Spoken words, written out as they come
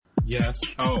Yes.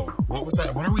 Oh, what was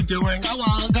that? What are we doing? Go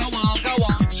on, go on, go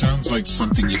on. It sounds like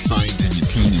something you find in your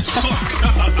penis. Oh,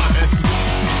 God.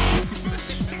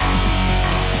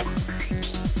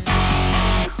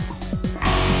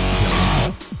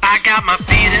 I got my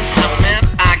feet in cement,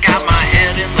 I got my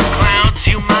head in the clouds.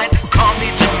 You might call me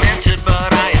demented,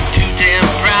 but I am too damn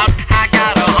proud. I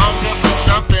got a hunger for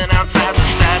something outside the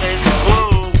status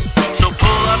quo. So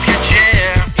pull up your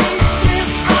chair.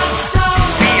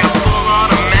 We are full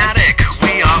automatic,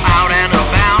 we are out and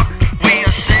about. We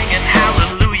are singing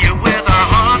hallelujah with our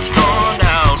hearts torn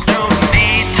out. No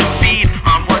need to beat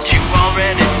on what you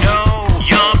already know.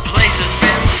 Your place has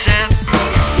been set.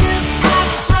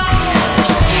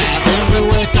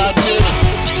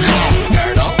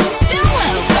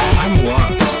 I'm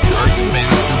lost. Are you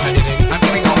masturbating? I'm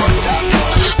gonna go on top.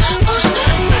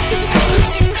 Not this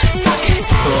pussy. Fuck it.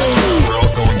 We're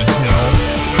all going to hell.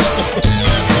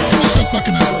 You're so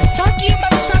fucking ugly. Fuck you,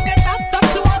 motherfuckers. I'll fuck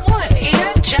who I want.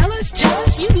 And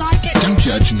jealous, you like it. Don't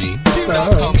judge me. Do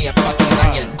not call me a fucking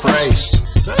onion. Christ.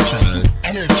 Such an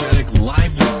energetic,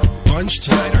 lively bunch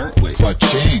tonight, aren't we?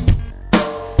 Clutching.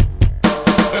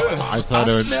 I thought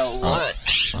I it would... smell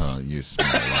lunch. You smell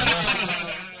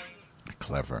lunch.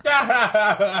 Clever.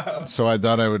 So I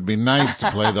thought it would be nice to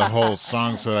play the whole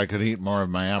song so that I could eat more of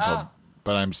my apple,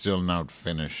 but I'm still not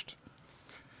finished.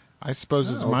 I suppose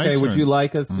it's my turn. Okay, would you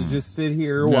like us to just sit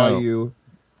here No. while you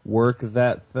work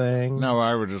that thing? No,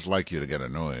 I would just like you to get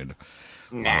annoyed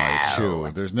while I chew.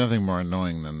 There's nothing more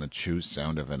annoying than the chew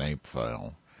sound of an ape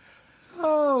file.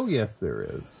 Oh, yes, there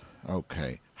is.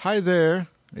 Okay. Hi there.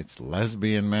 It's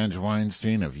Lesbian Madge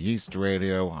Weinstein of Yeast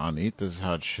Radio on Eat This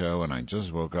Hot Show, and I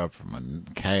just woke up from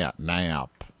a cat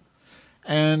nap.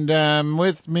 And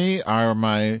with me are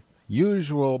my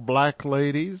usual black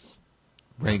ladies,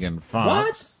 Reagan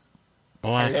Fox.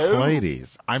 Black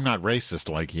ladies. I'm not racist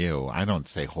like you. I don't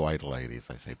say white ladies.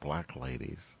 I say black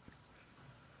ladies.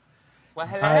 Well,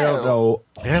 hello. I don't know.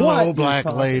 Hello, what you're black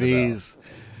talking ladies.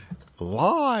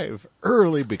 Live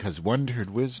early because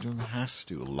Wondered Wisdom has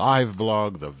to live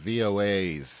blog the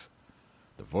VOAs,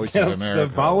 the Voice about. of Yes, America. the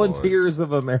Volunteers Awards.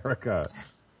 of America.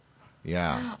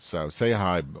 Yeah, so say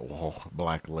hi,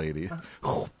 black ladies.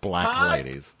 Black Hi.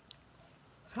 ladies.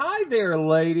 Hi there,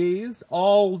 ladies.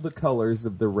 All the colors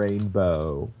of the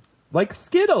rainbow. Like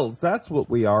Skittles. That's what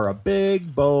we are. A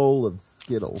big bowl of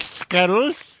Skittles.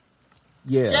 Skittles?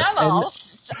 Yes. and-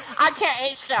 Skittles? I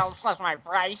can't eat Skittles because my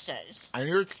braces. Are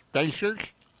your spacers?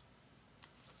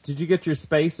 Did you get your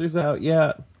spacers out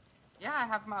yet? Yeah, I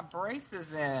have my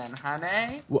braces in,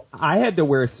 honey. Well, I had to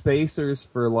wear spacers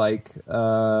for like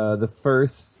the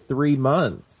first 3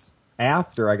 months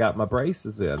after I got my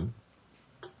braces in.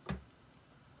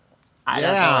 I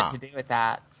don't know what to do with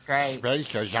that. Great.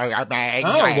 Spacers are amazing.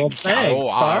 Oh, well, thanks. So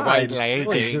are Fine. white Really,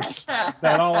 ladies. is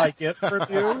that all I get from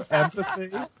you?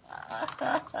 Empathy?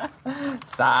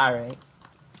 Sorry.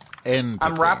 Empathy.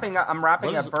 I'm wrapping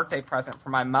What a is it? birthday present for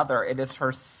my mother. It is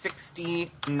her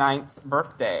 69th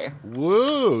birthday.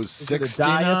 Woo, Is it a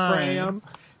 69. diaphragm?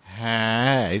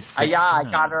 Hey, 69. Yeah, I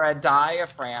got her a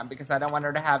diaphragm because I don't want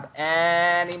her to have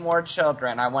any more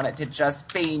children. I want it to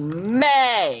just be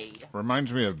me.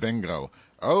 Reminds me of bingo.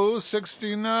 Oh,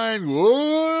 69.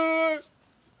 What?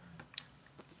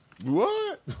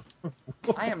 What?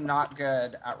 I am not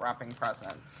good at wrapping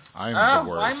presents. I'm the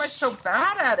worst. Why am I so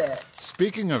bad at it?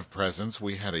 Speaking of presents,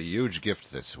 we had a huge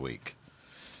gift this week.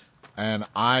 And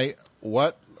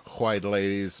what, white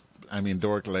ladies,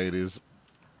 dork ladies,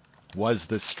 was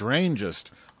the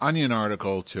strangest Onion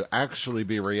article to actually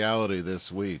be reality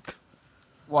this week.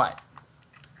 What?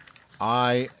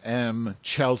 I am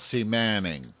Chelsea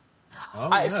Manning. Oh,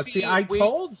 I yeah. see, See, I we-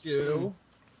 told you.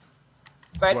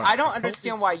 But What? I don't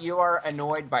understand why you are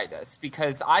annoyed by this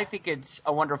because I think it's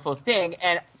a wonderful thing,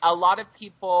 and a lot of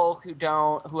people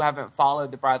who haven't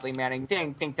followed the Bradley Manning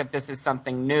thing think that this is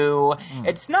something new.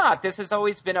 It's not. This has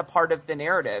always been a part of the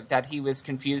narrative that he was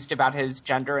confused about his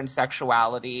gender and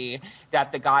sexuality.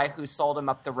 That the guy who sold him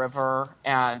up the river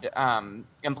and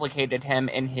implicated him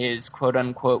in his quote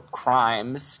unquote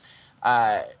crimes.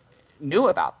 Knew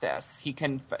about this.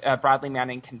 Bradley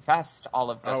Manning confessed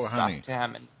all of this Oh, stuff honey. to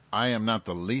him. And I am not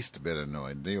the least bit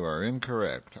annoyed. You are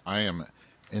incorrect. I am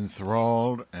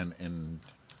enthralled and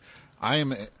I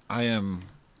am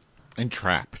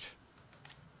entrapped.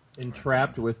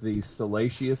 Entrapped with the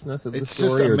salaciousness of the It's just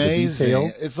story or the amazing.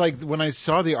 details. It's like when I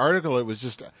saw the article, it was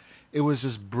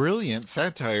just brilliant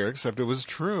satire, except it was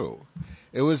true.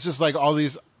 It was just like all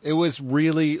these. It was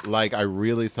really like I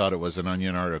really thought it was an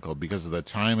Onion article because of the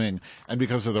timing and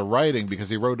because of the writing. Because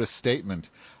he wrote a statement,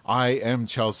 "I am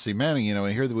Chelsea Manning,"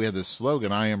 and here we had this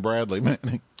slogan, "I am Bradley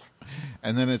Manning."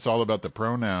 And then it's all about the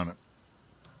pronoun.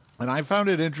 And I found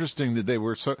it interesting that they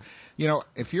were so,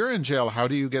 if you're in jail, how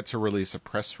do you get to release a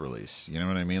press release? You know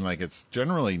what I mean? Like, it's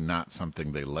generally not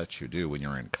something they let you do when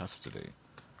you're in custody.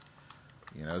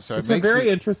 So it's a very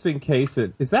interesting case.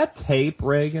 Is that tape,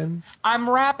 Reagan? I'm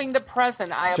wrapping the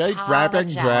present. I Jake apologize.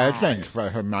 wrapping presents for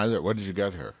her mother. What did you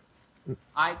get her?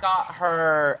 I got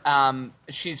her,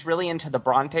 she's really into the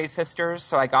Bronte sisters,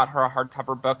 so I got her a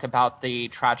hardcover book about the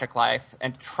tragic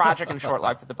and short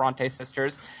life of the Bronte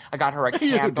sisters. I got her a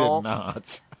candle. You did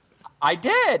not. I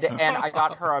did, and I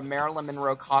got her a Marilyn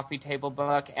Monroe coffee table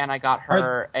book, and I got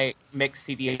her a mixed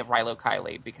CD of Rilo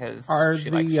Kiley because she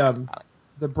likes Rilo Kiley.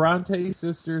 The Bronte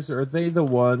sisters, are they the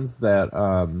ones that,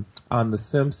 on The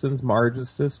Simpsons, Marge's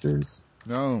sisters?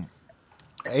 No.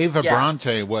 Ava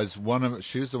Bronte was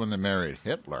she was the one that married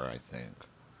Hitler, I think.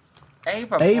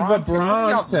 Ava Bronte. What are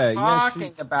y'all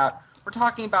talking about? We're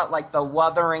talking about, like, the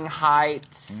Wuthering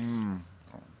Heights.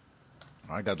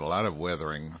 I got a lot of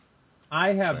Wuthering.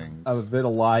 I have a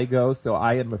vitiligo, so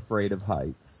I am afraid of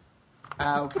heights.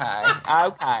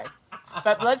 Okay.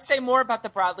 But let's say more about the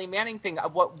Bradley Manning thing.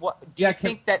 What do you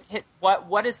think that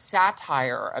what is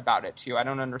satire about it to you? I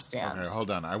don't understand. Okay, hold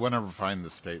on. I want to find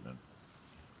the statement.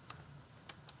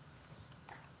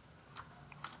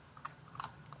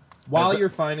 While you're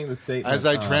finding the statement, as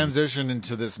I transition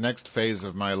into this next phase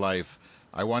of my life,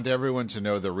 I want everyone to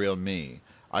know the real me.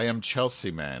 I am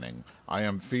Chelsea Manning. I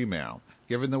am female.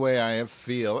 Given the way I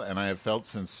feel and I have felt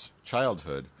since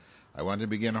childhood, I want to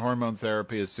begin hormone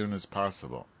therapy as soon as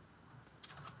possible.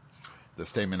 The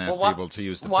statement asks people to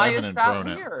use the feminine pronoun.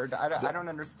 Why is that weird? I don't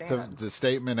understand. The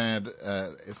statement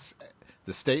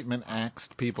the statement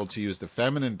asked people to use the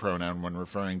feminine pronoun when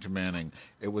referring to Manning.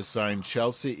 It was signed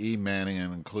Chelsea E. Manning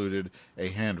and included a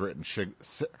handwritten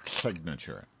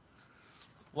signature.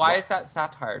 Why is that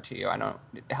satire to you?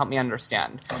 Help me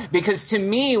understand. Because to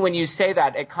me, when you say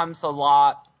that, it comes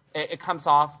off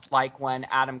like when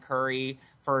Adam Curry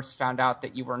first found out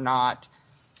that you were not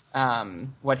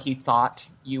what he thought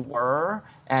you were,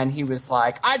 and he was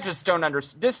like, I just don't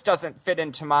understand. This doesn't fit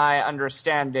into my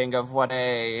understanding of what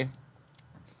a...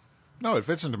 No, it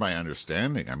fits into my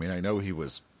understanding. I mean, I know he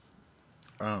was,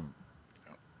 thought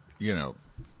he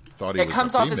was It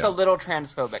comes off as a little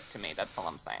transphobic to me. That's all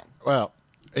I'm saying. Well,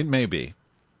 it may be.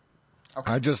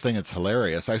 Okay. I just think it's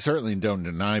hilarious. I certainly don't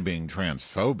deny being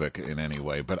transphobic in any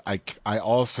way, but I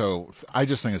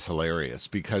just think it's hilarious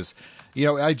because,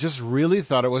 I just really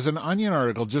thought it was an Onion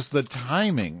article. Just the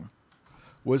timing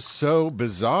was so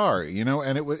bizarre,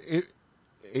 and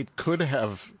it could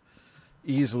have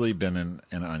easily been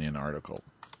an Onion article.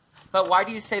 But why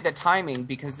do you say the timing?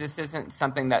 Because this isn't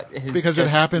something that is because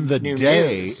just it happened the new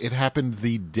day. news. It happened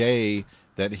the day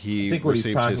that he I think what he's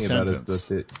received talking his about sentence.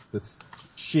 is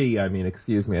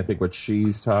I think what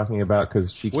she's talking about,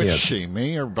 because she can't. Which she,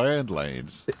 me or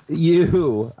Badlands?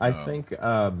 You. I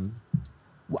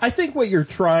think what you're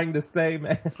trying to say,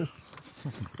 man,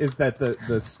 is that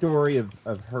the story of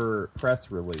her press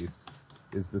release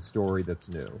is the story that's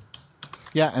new.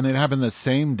 Yeah, and it happened the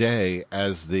same day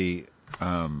as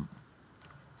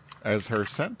as her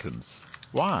sentence.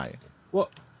 Why? Well,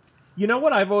 you know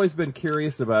what I've always been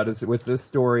curious about is with this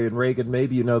story, and Reagan,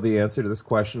 maybe you know the answer to this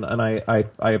question, and I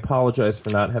apologize for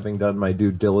not having done my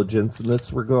due diligence in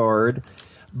this regard,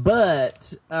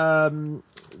 but,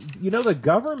 the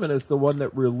government is the one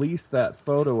that released that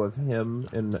photo of him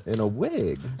in a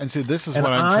wig. And see, this is what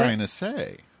I'm trying to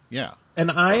say. Yeah. And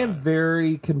I am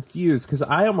very confused because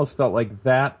I almost felt like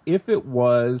that, if it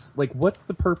was, like, what's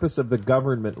the purpose of the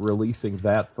government releasing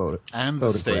that photo? And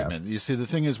the statement. You see, the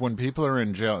thing is, when people are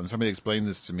in jail, and somebody explained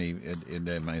this to me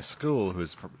in my school,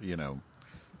 who's,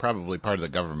 probably part of the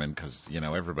government, because,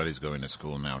 everybody's going to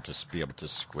school now to be able to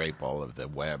scrape all of the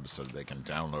web so that they can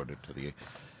download it to the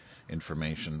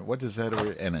information. What does that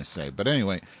NSA? But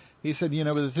anyway, he said,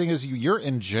 but the thing is, you're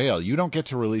in jail. You don't get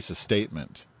to release a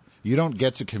statement. You don't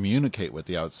get to communicate with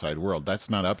the outside world. That's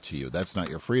not up to you. That's not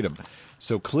your freedom.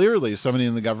 So clearly somebody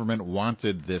in the government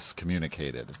wanted this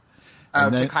communicated.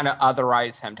 To kind of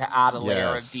otherize him, to add a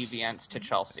layer of deviance to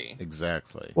Chelsea.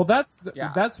 Exactly. Well, that's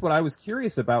what I was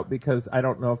curious about, because I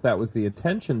don't know if that was the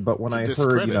intention, but when I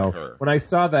heard, when I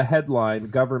saw the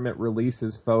headline, government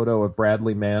releases photo of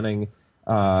Bradley Manning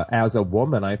as a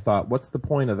woman, I thought, what's the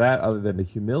point of that other than to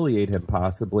humiliate him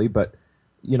possibly? But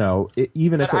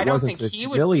even if it wasn't to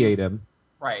humiliate him.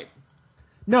 Right.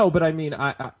 No, but I mean,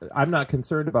 I'm not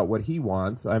concerned about what he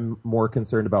wants. I'm more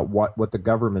concerned about what the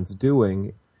government's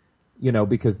doing,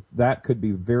 because that could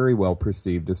be very well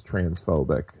perceived as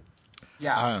transphobic.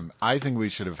 Yeah. I think we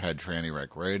should have had Tranny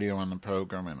Rec Radio on the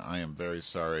program, and I am very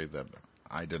sorry that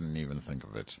I didn't even think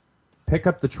of it. Pick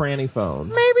up the tranny phone.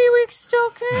 Maybe we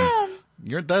still can.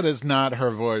 That is not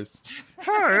her voice.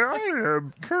 Hi, I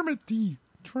am Kermit the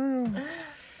Tran.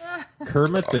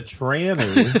 Kermit the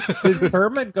tranny. Did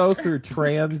Kermit go through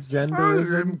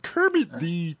transgenderism? Kermit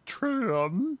the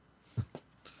Tran.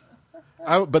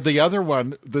 But the other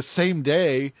one, the same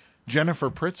day, Jennifer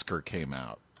Pritzker came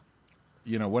out.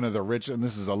 One of the rich, and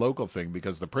this is a local thing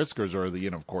because the Pritzkers are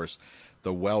of course,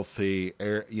 the wealthy,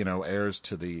 heirs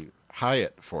to the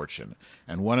Hyatt fortune,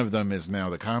 and one of them is now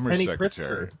the Commerce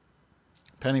Secretary.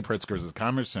 Penny Pritzker is the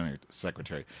Commerce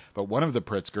Secretary, but one of the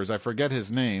Pritzkers, I forget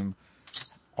his name,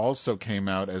 also came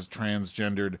out as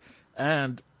transgendered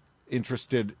and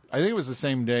interested. I think it was the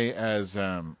same day as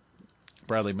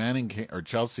Bradley Manning or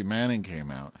Chelsea Manning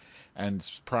came out and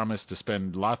promised to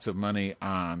spend lots of money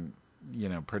on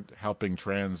helping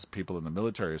trans people in the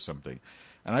military or something.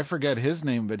 And I forget his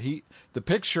name, but the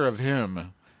picture of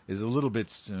him is a little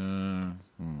bit.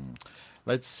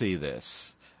 Let's see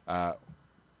this.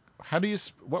 How do you?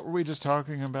 What were we just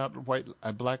talking about?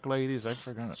 Black ladies? I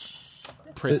forgot.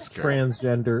 Pritzker.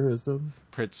 Transgenderism.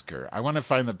 Pritzker. I want to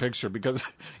find the picture because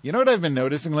you know what I've been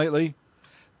noticing lately?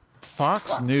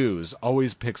 Fox News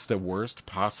always picks the worst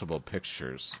possible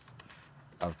pictures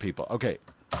of people. Okay.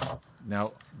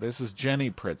 Now, this is Jenny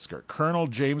Pritzker. Colonel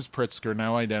James Pritzker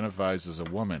now identifies as a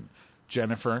woman.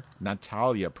 Jennifer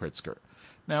Natalia Pritzker.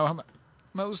 Now,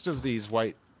 most of these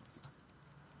white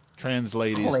trans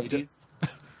ladies...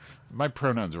 My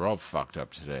pronouns are all fucked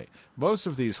up today. Most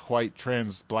of these white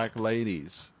trans black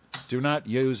ladies do not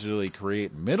usually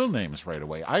create middle names right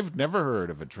away. I've never heard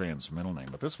of a trans middle name,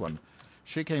 but this one,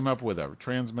 she came up with a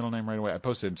trans middle name right away. I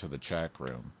posted it into the chat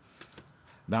room.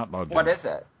 Not logged in. What is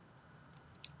it?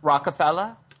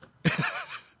 Rockefeller?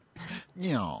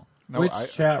 No. Which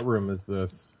chat room is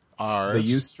this? Ours.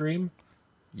 The Ustream?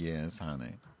 Yes,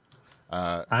 honey.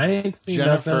 I ain't seen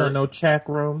Jennifer, nothing on no chat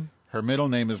room. Her middle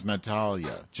name is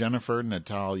Natalia. Jennifer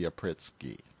Natalia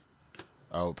Pritzky.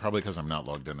 Oh, probably because I'm not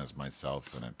logged in as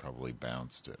myself, and it probably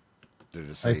bounced it. Did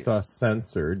it say? I saw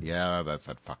censored. Yeah, that's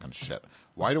that fucking shit.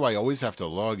 Why do I always have to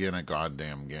log in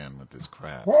goddamn again with this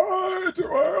crap? Why do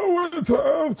I always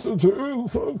have to do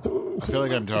something? I feel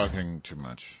like I'm talking too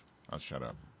much. I'll shut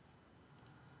up.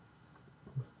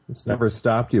 It's never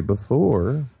stopped you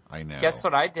before. I know. Guess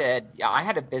what I did? Yeah, I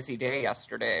had a busy day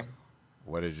yesterday.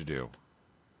 What did you do?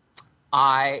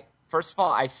 First of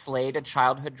all, I slayed a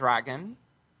childhood dragon.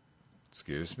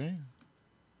 Excuse me?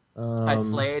 I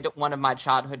slayed one of my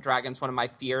childhood dragons, one of my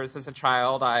fears as a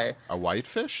child. A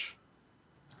whitefish?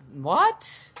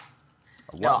 What?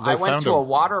 No, I went to a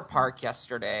water park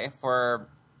yesterday for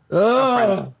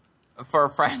a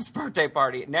friend's birthday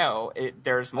party. No,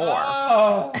 there's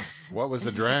more. What was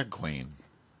the drag queen?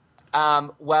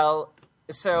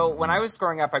 So when I was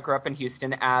growing up, I grew up in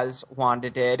Houston, as Wanda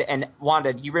did. And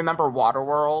Wanda, you remember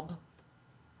Waterworld?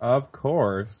 Of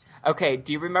course. Okay,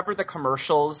 do you remember the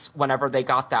commercials whenever they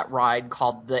got that ride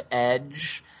called The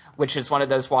Edge, which is one of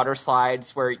those water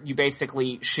slides where you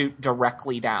basically shoot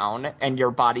directly down and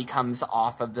your body comes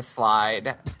off of the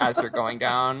slide as you're going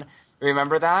down?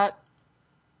 Remember that?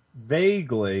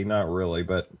 Vaguely, not really,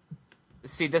 but...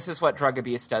 See, this is what drug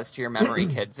abuse does to your memory,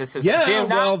 kids. This is Yeah, do well,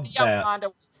 not be that- a Wanda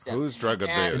Wisdom. Whose drug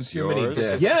abuse? Too many Yours?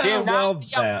 dicks. Do Yeah, well, not be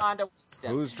a that. Wanda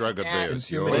Wisdom. Whose drug abuse?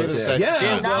 Too many Yours? dicks. Excuse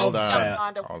Yeah, me, well, hold on.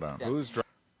 that. Hold on. Who's drug?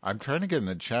 I'm trying to get in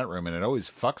the chat room, and it always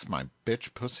fucks my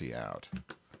bitch pussy out.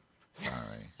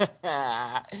 Sorry.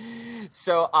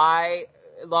 So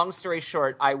long story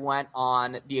short, I went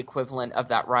on the equivalent of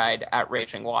that ride at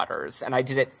Raging Waters, and I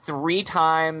did it 3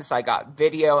 times. I got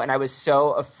video, and I was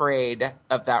so afraid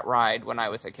of that ride when I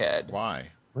was a kid. Why?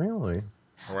 Really?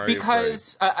 Why are you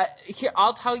Because here,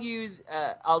 I'll tell you,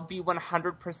 I'll be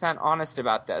 100% honest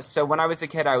about this. So when I was a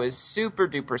kid, I was super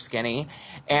duper skinny,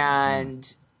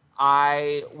 and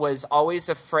I was always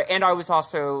afraid. And I was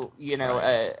also,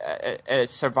 a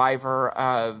survivor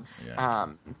of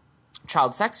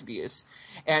child sex abuse.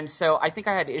 And so I think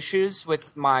I had issues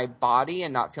with my body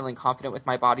and not feeling confident with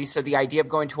my body. So the idea of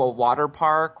going to a water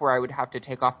park where I would have to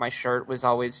take off my shirt was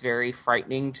always very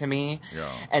frightening to me.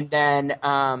 Yeah. And then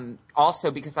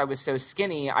also because I was so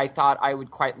skinny, I thought I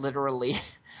would quite literally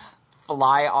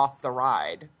fly off the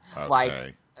ride.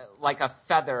 Okay. Like a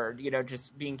feather,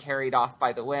 just being carried off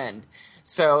by the wind.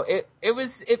 So it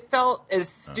felt, as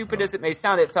stupid as it may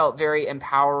sound, it felt very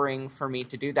empowering for me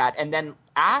to do that. And then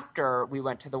after we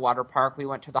went to the water park, we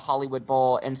went to the Hollywood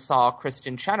Bowl and saw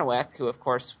Kristen Chenoweth, who of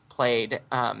course played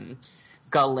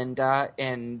Galinda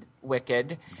in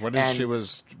Wicked. What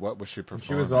was she performing?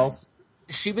 She was also...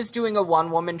 she was doing a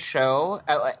one-woman show,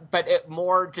 but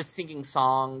more just singing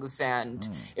songs, and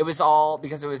it was all,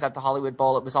 because it was at the Hollywood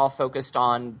Bowl, it was all focused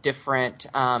on different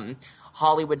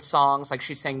Hollywood songs. Like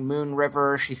she sang Moon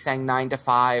River, she sang 9 to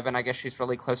 5, and I guess she's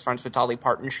really close friends with Dolly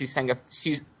Parton. She sang a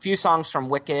few songs from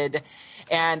Wicked,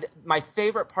 and my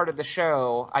favorite part of the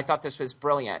show, I thought this was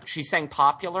brilliant. She sang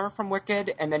Popular from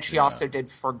Wicked, and then she also did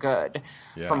For Good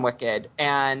from Wicked.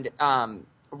 And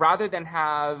rather than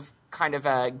have kind of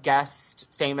a guest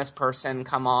famous person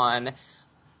come on,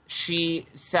 she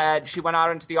said, she went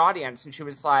out into the audience and she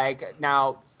was like,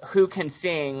 now who can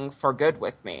sing For Good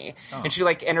with me? And she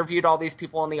like interviewed all these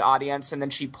people in the audience, and then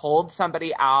she pulled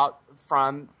somebody out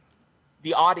from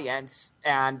the audience,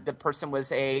 and the person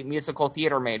was a musical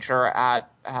theater major at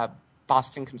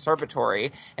Boston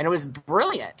Conservatory, and it was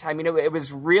brilliant. I mean, it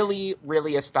was really,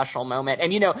 really a special moment.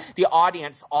 And, you know, the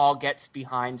audience all gets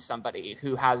behind somebody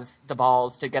who has the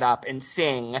balls to get up and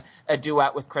sing a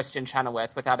duet with Kristen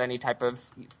Chenoweth without any type of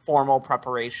formal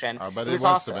preparation. But it was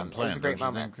must awesome. have been planned. It was a great Don't you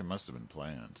moment. think it must have been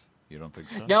planned? You don't think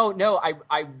so? No,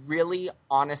 I really,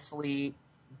 honestly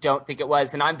don't think it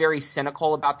was. And I'm very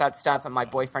cynical about that stuff. And my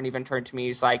boyfriend even turned to me,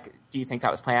 he's like, do you think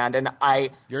that was planned? And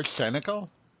You're cynical?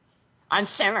 I'm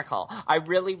cynical. I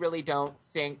really, really don't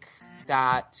think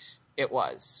that it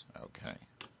was. Okay.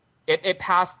 It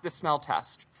passed the smell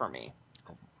test for me.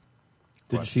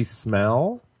 Did she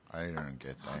smell? I don't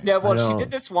get that. No, well, I she don't.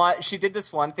 did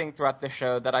this one thing throughout the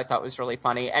show that I thought was really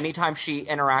funny. Anytime she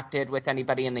interacted with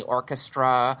anybody in the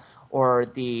orchestra or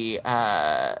the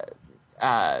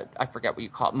I forget what you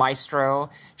call it, maestro,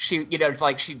 she, you know,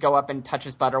 like she'd go up and touch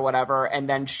his butt or whatever, and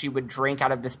then she would drink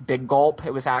out of this big gulp.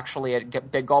 It was actually a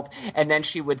big gulp. And then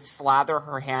she would slather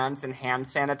her hands in hand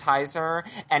sanitizer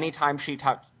anytime she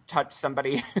touched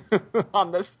somebody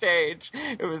on the stage.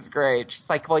 It was great. She's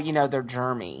like, well, you know, they're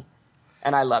germy.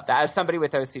 And I love that. As somebody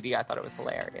with OCD, I thought it was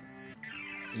hilarious.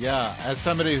 Yeah, as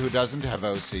somebody who doesn't have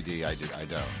OCD, I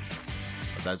don't.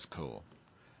 But that's cool.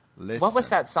 Listen. What was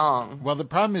that song? Well, the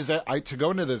problem is that to go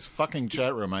into this fucking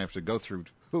chat room, I have to go through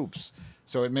hoops.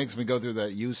 So it makes me go through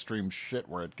that Ustream shit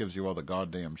where it gives you all the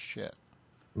goddamn shit.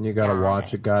 And you gotta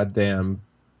watch a goddamn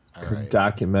All right.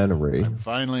 documentary. I'm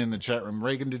finally in the chat room.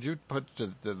 Reagan, did you put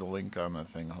the link on the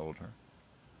thing holder?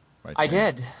 Right I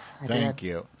there. did. Thank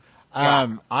you.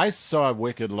 Yeah. I saw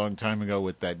Wicked a long time ago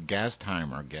with that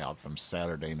Gastimer gal from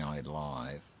Saturday Night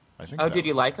Live. I think. Oh, that did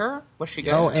you was- like her? Was she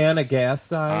good? Oh, Anna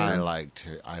Gastein. I liked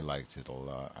it a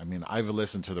lot. I mean, I've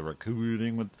listened to the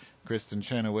recording with Kristen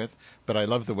Chenoweth, but I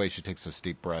love the way she takes those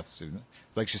deep breaths.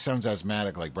 Like she sounds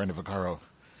asthmatic, like Brenda Vaccaro.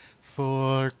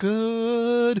 For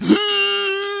good,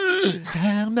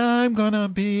 and I'm gonna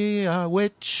be a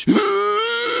witch.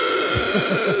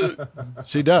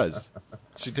 She does.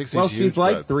 She takes these Well, huge she's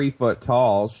like breaths. 3 foot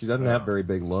tall. She doesn't have very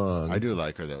big lungs. I do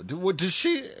like her though. Was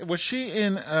she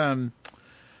in that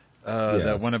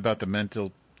Yes. one about the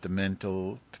mental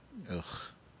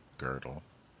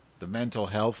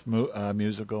health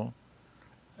musical?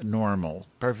 Normal,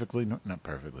 not perfectly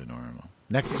normal.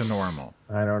 Next to normal.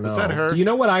 I don't know. Was that her? Do you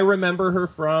know what I remember her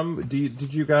from?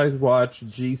 Did you guys watch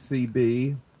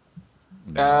GCB?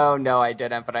 Oh, no, I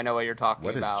didn't, but I know what you're talking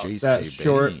What is about. GCB?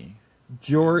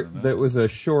 That that was a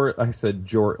short. I said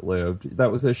short-lived.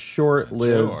 That was a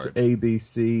short-lived Short.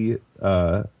 ABC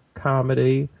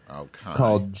comedy Okay.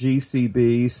 called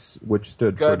GCB, which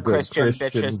stood for Good Good Christian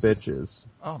Bitches.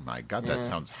 Oh my God, that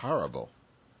sounds horrible.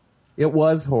 It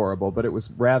was horrible, but it was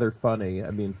rather funny.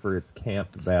 I mean, for its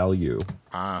camp value.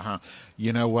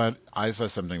 You know what? I saw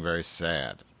something very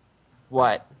sad,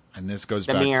 What? and this goes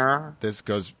The back. mirror? This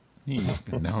goes.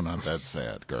 No, not that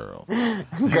sad, girl.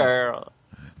 Girl.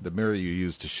 The mirror you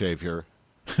use to shave your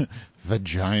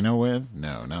vagina with?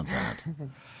 No, not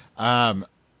that.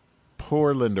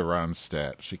 Poor Linda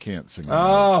Ronstadt. She can't sing. a note.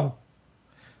 Oh,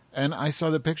 And I saw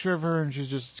the picture of her, and she's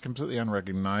just completely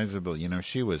unrecognizable. You know,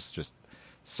 she was just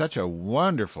such a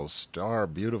wonderful star,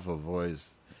 beautiful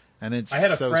voice. And it's I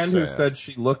had a so friend sad. who said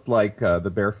she looked like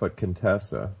the Barefoot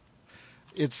Contessa.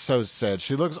 It's so sad.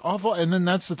 She looks awful. And then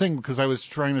that's the thing, because I was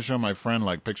trying to show my friend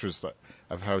like pictures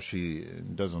of how she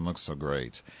doesn't look so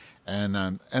great. And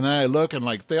I look, and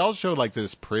like they all show like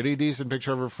this pretty decent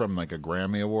picture of her from like a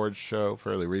Grammy Awards show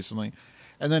fairly recently.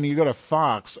 And then you go to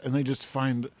Fox, and they just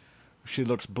find she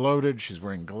looks bloated. She's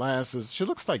wearing glasses. She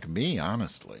looks like me,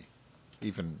 honestly.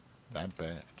 Even that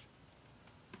bad.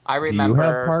 I Do you remember.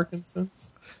 have Parkinson's?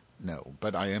 No,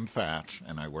 but I am fat,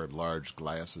 and I wear large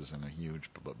glasses and a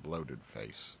huge bloated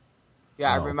face.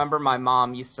 Yeah, I Oh. remember my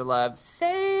mom used to love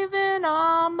saving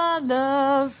all my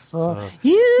love for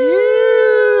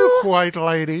you. White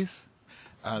ladies.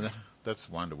 That's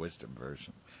Wanda Wisdom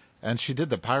version. And she did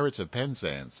the Pirates of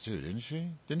Penzance, too, didn't she?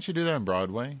 Didn't she do that on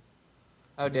Broadway?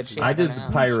 Oh, did she? I did don't the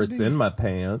know. Pirates in my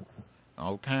pants.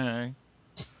 Okay.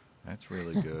 That's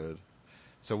really good.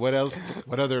 So what else?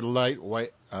 What other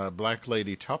lightweight black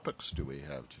lady topics do we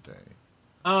have today?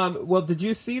 Well, did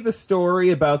you see the story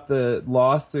about the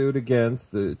lawsuit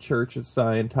against the Church of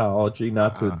Scientology?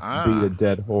 Not to beat a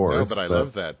dead horse. No, but I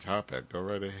love that topic. Go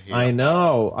right ahead. I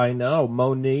know.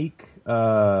 Monique.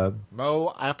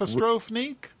 Mo apostrophe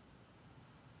Neek?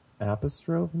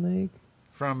 Apostrophe Nick?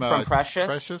 From Precious?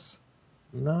 Precious?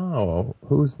 No.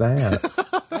 Who's that?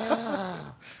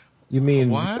 You mean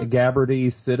What? Gabbardy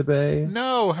Sidibe?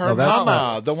 No, her No, that's mama,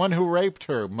 not- the one who raped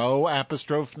her, Mo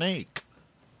apostrophe Neek.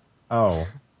 Oh.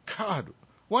 God,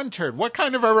 one turn. What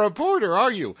kind of a reporter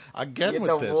are you? Again You're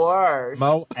with the this. worst.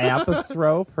 Mo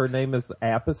Apostrophe? Her name is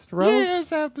Apostrophe?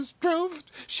 Yes, apostrophe.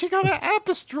 She got an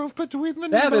apostrophe between the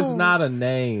That is Mo not a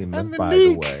name, and the by the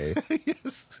Neek. way.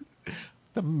 Yes.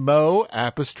 The Mo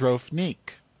apostrophe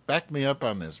Neek. Back me up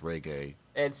on this, reggae.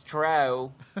 It's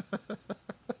true.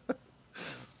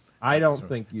 I don't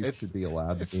think you It's- should be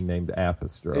allowed to be named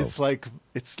Apostrophe. It's like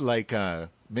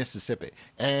Mississippi.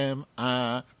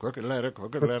 M-I, crooked letter,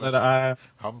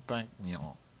 humpback,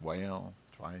 whale,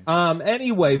 twice.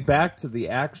 Anyway, back to the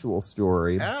actual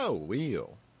story. Oh,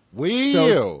 wheel.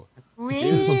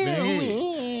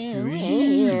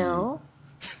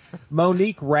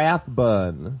 Monique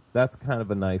Rathbun. That's kind of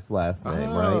a nice last name,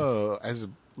 right? Oh, as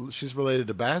she's related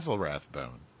to Basil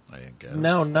Rathbone, I guess.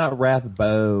 No, not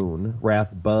Rathbone.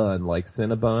 Rathbun, like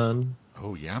Cinnabon.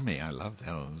 Oh, yummy. I love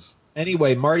those.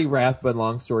 Anyway, Marty Rathbun,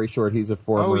 long story short, he's a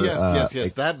former... Oh,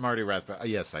 yes. That Marty Rathbone.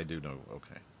 Yes, I do know.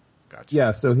 Okay. Gotcha.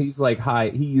 Yeah, so he's like high.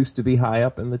 He used to be high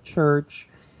up in the church,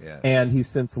 Yes. and he's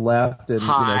since left. And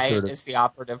High sort of, is the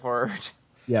operative word.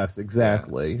 yes,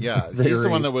 exactly. Yeah, he's Very- the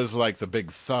one that was like the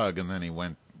big thug, and then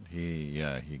he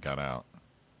got out.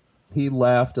 He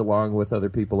left along with other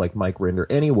people like Mike Rinder.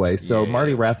 Anyway, so Yeah,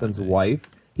 Marty Rathbun's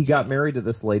wife, he got married to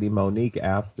this lady Monique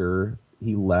after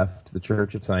he left the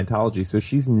Church of Scientology. So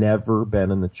she's never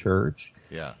been in the church.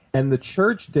 Yeah. And the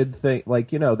church did think, like,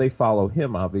 they follow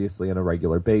him obviously on a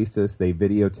regular basis. They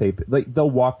videotape, like, they'll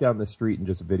walk down the street and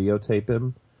just videotape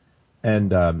him,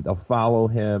 and they'll follow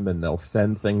him and they'll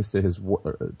send things to his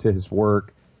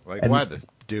work. Like And- what?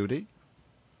 Duty?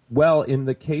 Well, in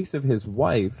the case of his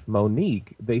wife,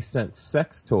 Monique, they sent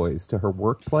sex toys to her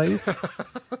workplace.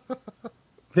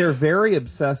 They're very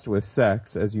obsessed with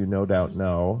sex, as you no doubt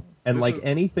know. And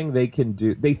anything they can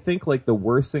do, they think like the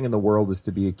worst thing in the world is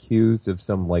to be accused of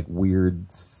some like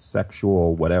weird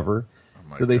sexual whatever.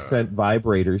 So they sent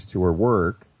vibrators to her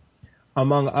work,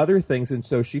 among other things. And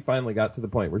so she finally got to the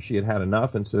point where she had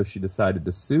enough. And so she decided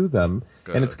to sue them.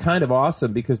 Good. And it's kind of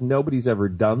awesome because nobody's ever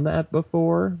done that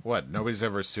before. What? Nobody's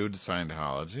ever sued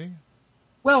Scientology?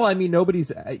 Well, I mean,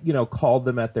 nobody's, called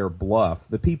them at their bluff.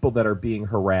 The people that are being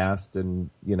harassed and,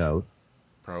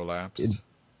 Prolapsed?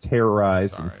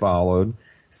 terrorized Sorry. and followed.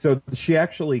 So she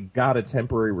actually got a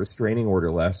temporary restraining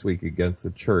order last week against the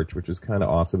church, which is kind of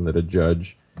awesome that a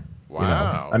judge,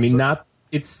 Wow. I mean, So-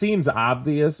 it seems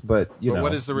obvious, but, But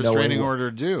what does the restraining knowing-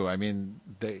 order do? I mean,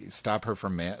 they stop them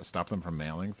from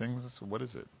mailing things? What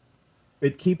is it?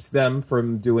 It keeps them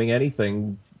from doing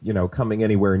anything, coming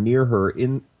anywhere near her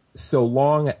in so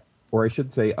long, or I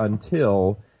should say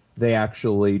until they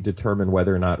actually determine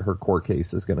whether or not her court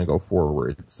case is going to go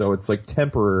forward. So it's like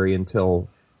temporary until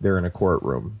they're in a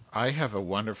courtroom. I have a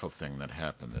wonderful thing that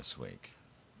happened this week.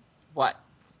 What?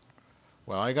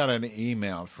 Well, I got an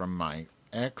email from my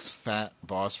ex-fat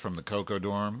boss from the Cocoa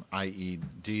Dorm, i.e.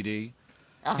 Dee.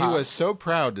 He was so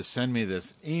proud to send me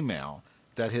this email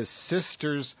that his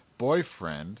sister's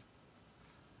boyfriend,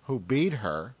 who beat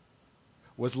her,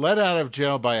 was let out of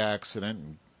jail by accident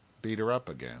and beat her up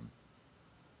again.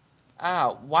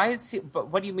 Oh, why is he? But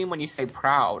what do you mean when you say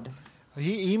proud?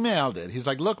 He emailed it. He's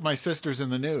like, look, my sister's in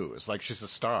the news. Like she's a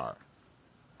star.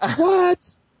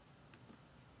 What?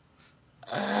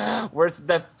 Where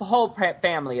the whole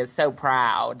family is so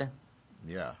proud.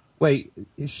 Yeah. Wait,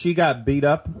 she got beat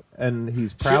up and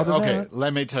he's proud of Okay, that?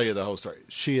 let me tell you the whole story.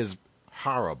 She is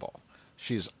horrible.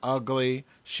 She's ugly.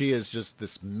 She is just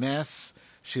this mess.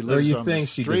 She lives you on saying the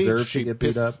she street. deserved to get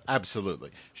beat pisses- up? Absolutely.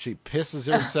 She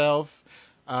pisses herself.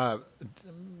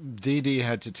 Dee Dee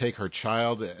had to take her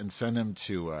child and send him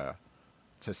to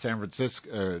San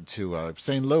Francisco, to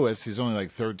St. Louis. He's only like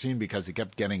 13 because he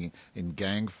kept getting in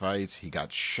gang fights. He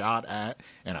got shot at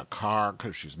in a car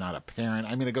because she's not a parent.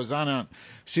 I mean, it goes on and on.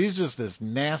 She's just this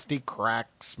nasty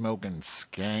crack smoking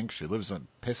skank. She lives and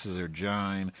pisses her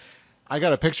gine. I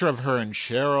got a picture of her and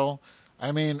Cheryl.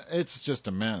 I mean, it's just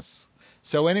a mess.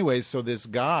 So anyway, so this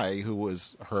guy who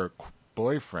was her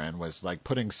boyfriend was like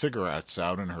putting cigarettes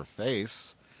out in her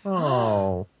face.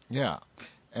 Oh. Yeah.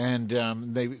 And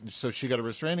so she got a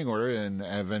restraining order, and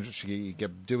eventually she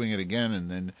kept doing it again,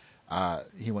 and then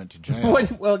he went to jail.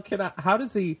 Well, how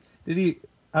does he? Did he?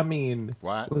 I mean,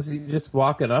 What? Was he just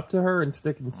walking up to her and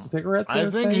sticking cigarettes in her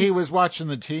I think face? he was watching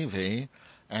the TV,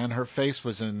 and her face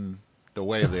was in the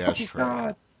way of the ashtray.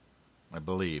 God. I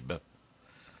believe, but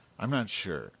I'm not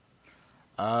sure.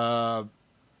 Yeah.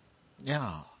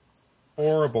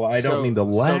 Horrible. I don't mean to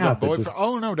laugh. So the It just-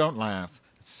 Oh no, don't laugh.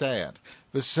 It's sad.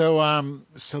 But so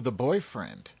the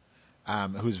boyfriend,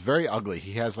 who's very ugly,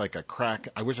 he has like a crack.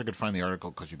 I wish I could find the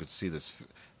article because you could see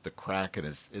the crack in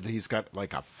his. He's got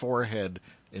like a forehead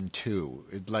in two,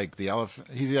 like the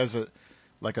elephant. He has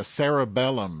like a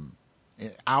cerebellum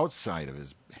outside of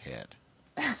his head,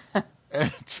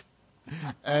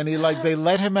 and he they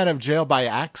let him out of jail by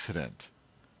accident.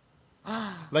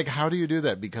 Like, how do you do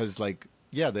that? Because they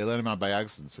let him out by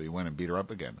accident, so he went and beat her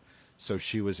up again. So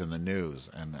she was in the news,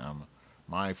 and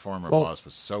my former boss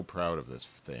was so proud of this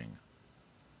thing.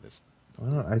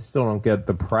 I still don't get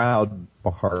the proud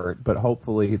part, but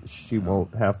hopefully she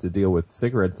won't have to deal with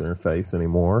cigarettes in her face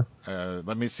anymore.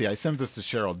 Let me see. I sent this to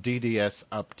Cheryl. DDS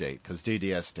update, because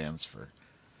DDS stands for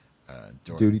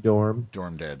Duty dorm.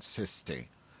 Dorm Dad Sisty.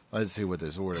 Let's see what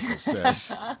this article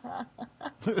says.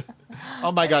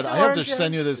 Oh my God! I have to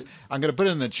send you this. I'm going to put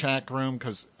it in the chat room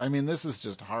because this is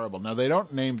just horrible. Now they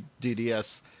don't name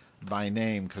DDS by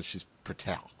name because she's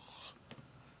protected,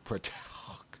 but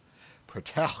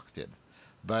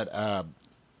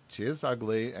she is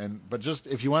ugly. But just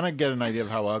if you want to get an idea of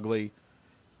how ugly,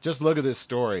 just look at this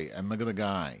story and look at the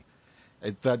guy.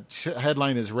 The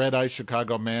headline is Red Eye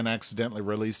Chicago man accidentally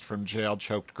released from jail,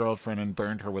 choked girlfriend and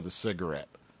burned her with a cigarette.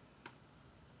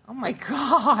 Oh my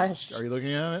gosh! Are you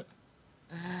looking at it?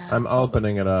 I'm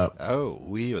opening it up. Oh,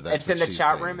 that's it's in the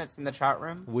chat room. It's in the chat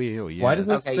room. Yeah. Why does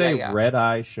it say yeah. Red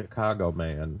Eye Chicago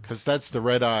Man? Because that's the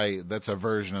Red Eye. That's a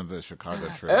version of the Chicago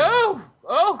Tribune.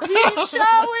 He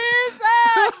show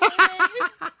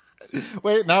is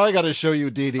Wait, now I got to show you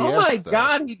DDS. Oh my though.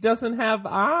 God, he doesn't have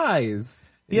eyes.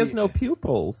 He has no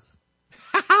pupils.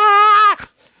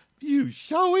 You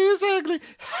show is ugly.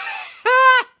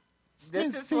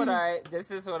 This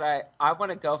is what I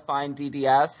want to go find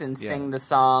DDS and sing the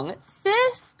song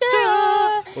Sister,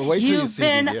 Well, wait till you you've see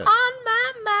been DDS. on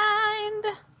my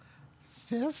mind.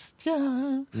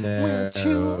 Sister, No. with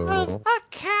you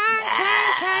can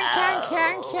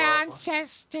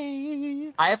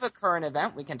sister. I have a current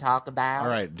event we can talk about. All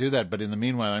right, do that. But in the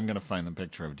meanwhile, I'm going to find the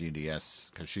picture of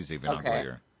DDS because she's even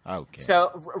uglier. Okay.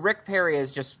 So Rick Perry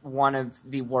is just one of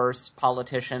the worst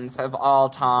politicians of all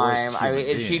time. Worst I mean,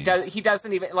 human he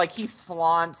doesn't even he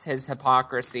flaunts his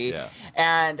hypocrisy. Yeah.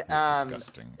 And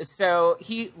disgusting. so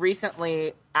he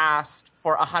recently asked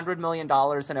for $100 million in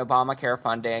Obamacare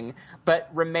funding, but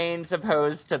remains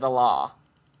opposed to the law.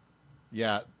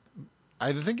 Yeah,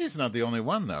 I think he's not the only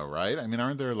one, though, right?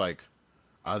 Aren't there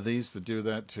others that do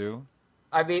that too?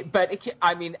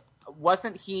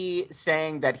 Wasn't he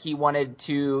saying that he wanted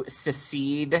to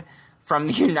secede from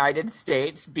the United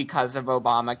States because of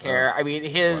Obamacare?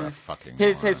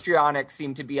 His histrionics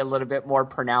seem to be a little bit more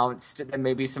pronounced than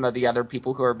maybe some of the other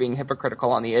people who are being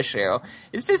hypocritical on the issue.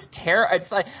 It's just terrible.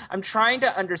 It's I'm trying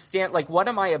to understand, what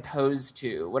am I opposed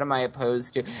to? What am I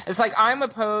opposed to? It's I'm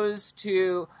opposed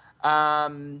to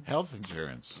health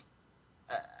insurance.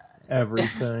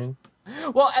 Everything.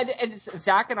 Well, and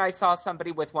Zach and I saw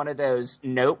somebody with one of those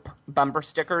Nope bumper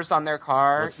stickers on their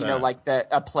car. What's that?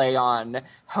 A play on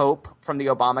Hope from the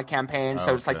Obama campaign.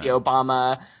 So it's Okay. the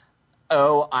Obama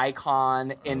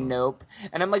icon in Nope.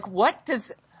 And I'm what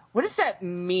does that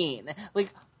mean?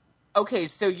 Okay,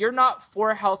 so you're not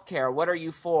for healthcare. What are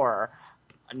you for?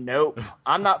 Nope.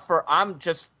 I'm not for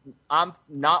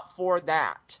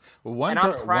that. Well, one And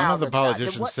I'm of proud the of that.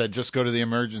 politicians said, "Just go to the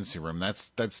emergency room."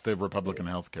 That's the Republican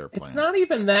health care plan. It's not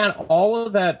even that. All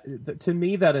of that, to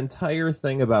me, that entire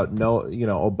thing about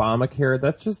Obamacare,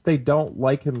 that's just they don't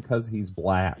like him because he's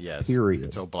black. Yes, Period.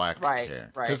 it's all black Right.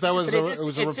 care. Right. Because that was But it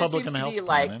was a Republican health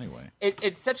plan anyway.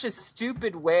 It's such a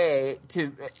stupid way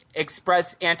to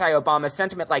express anti-Obama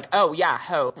sentiment. Oh yeah,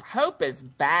 Hope. Hope is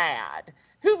bad.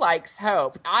 Who likes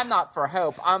Hope? I'm not for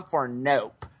Hope. I'm for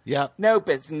Nope. Yep. Nope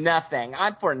is nothing.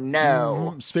 I'm for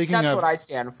no. That's what I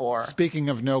stand for. Speaking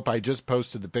of Nope, I just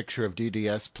posted the picture of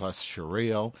DDS plus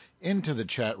Shariel into the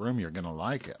chat room. You're going to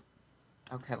like it.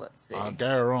 Okay, let's see. I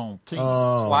guarantee.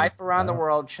 Swipe around the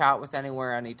world, chat with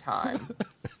anywhere, anytime.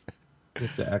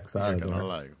 Get the X out You're of going to there.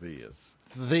 like these.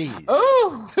 These.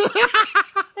 Ooh!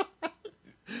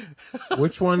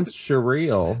 Which one's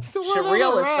Shariel?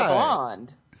 Shariel is the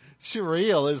blonde.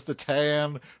 Real is the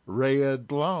tan, red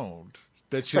blonde.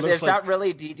 That she But looks is like. that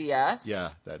really DDS? Yeah,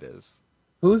 that is.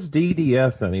 Who's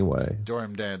DDS anyway?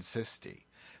 Dorm Dad Sisty.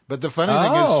 But the funny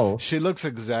thing is, she looks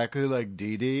exactly like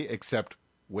Dee Dee, except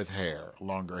with hair,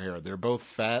 longer hair. They're both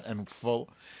fat and full.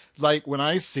 Like, when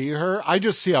I see her, I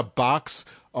just see a box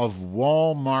of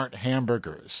Walmart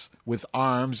hamburgers with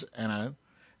arms and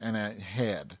a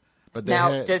head. But the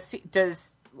Now, head,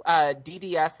 does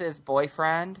DDS's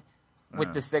boyfriend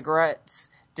with the cigarettes,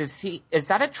 is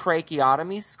that a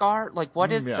tracheotomy scar? Like,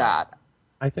 what is Yeah. that?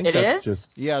 I think It that's is?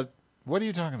 just. yeah, what are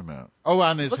you talking about? Oh,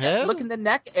 on his head? Look in the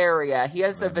neck area. He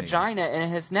has a Let me- vagina in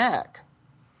his neck.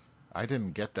 I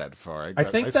didn't get that far. I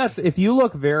think that's, if you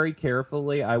look very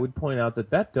carefully, I would point out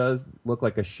that does look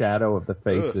like a shadow of the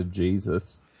face of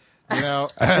Jesus. You know,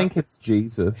 I think it's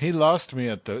Jesus. he lost me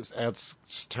at the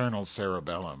external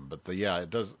cerebellum, but it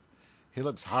does. He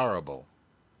looks horrible.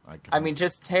 I mean,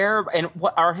 just terrible. And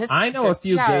what are his? I know a does he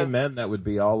few gay have- men that would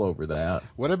be all over that.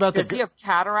 What about Does he have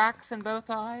cataracts in both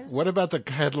eyes? What about the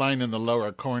headline in the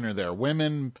lower corner there?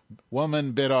 Woman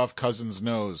bit off cousin's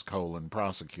nose,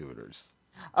 prosecutors.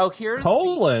 Oh, here's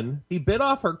Colon? He bit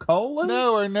off her colon?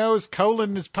 No, her nose,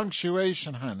 colon is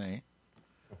punctuation, honey.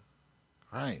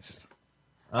 Christ.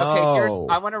 Okay, here's. Oh.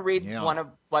 I want to read Yeah. one of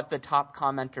what the top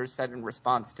commenters said in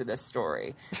response to this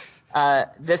story.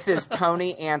 This is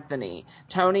Tony Anthony.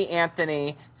 Tony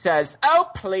Anthony says, "Oh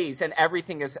please," and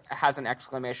everything has an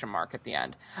exclamation mark at the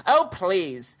end. "Oh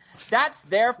please, that's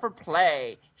there for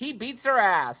play. He beats her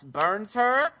ass, burns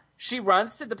her. She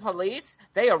runs to the police.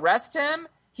 They arrest him.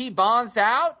 He bonds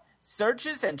out,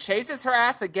 searches and chases her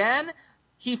ass again.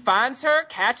 He finds her,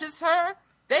 catches her.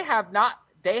 They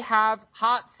have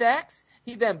hot sex.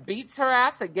 He then beats her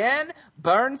ass again,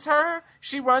 burns her.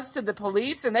 She runs to the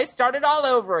police, and they start it all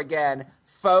over again.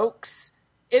 Folks,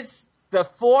 it's the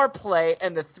foreplay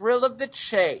and the thrill of the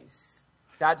chase."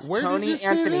 That's Where did Tony you see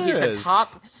Anthony. this?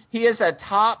 He is a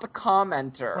top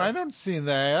commenter. I don't see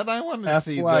that. I want to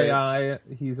see that. FYI,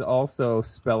 he's also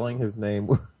spelling his name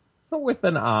with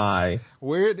an I.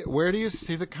 Where do you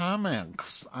see the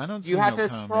comments? I don't see You have no to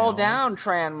scroll comments. down,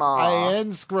 Tranma. I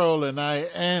am scrolling.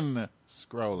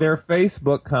 They're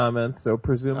Facebook comments, so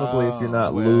presumably if you're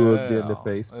not logged into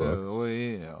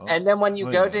Facebook. And then when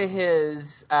you go to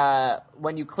his,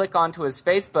 when you click onto his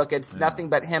Facebook, it's nothing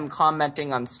but him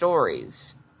commenting on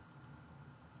stories.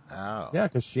 Oh. Yeah,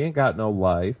 because she ain't got no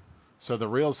life. So the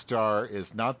real star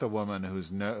is not the woman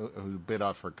who bit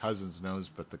off her cousin's nose,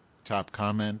 but the top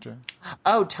commenter?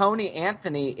 Oh, Tony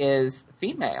Anthony is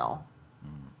female.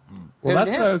 Well, Who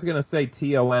that's knew? what I was going to say.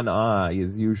 Toni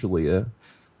is usually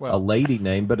a lady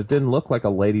name, but it didn't look like a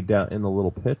lady down in the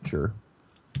little picture.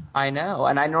 I know,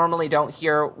 and I normally don't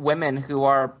hear women who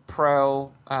are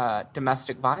pro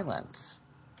domestic violence.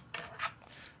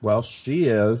 Well, she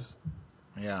is.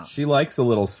 Yeah. She likes a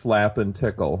little slap and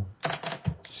tickle.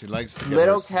 She likes to get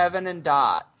Little her- Kevin and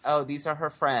Dot. Oh, these are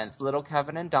her friends. Little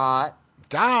Kevin and Dot.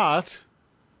 Dot?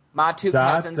 My two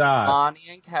Dot, cousins, Dot. Bonnie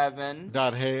and Kevin.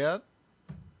 Dot head?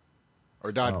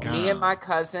 Or dot com? Me and my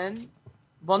cousin.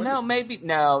 Well, no, maybe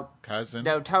no. Cousin?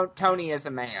 No, Tony is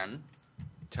a man.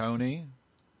 Tony?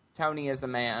 Tony is a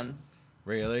man.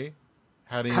 Really?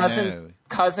 How do you know?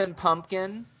 Cousin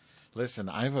Pumpkin. Listen,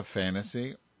 I have a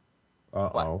fantasy.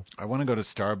 Uh-oh. I want to go to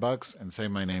Starbucks and say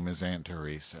my name is Aunt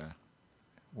Teresa.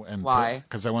 And Why?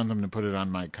 Because I want them to put it on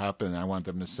my cup, and I want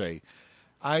them to say,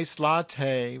 "Iced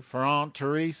latte for Aunt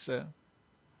Teresa."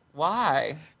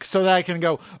 Why? So that I can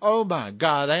go, "Oh my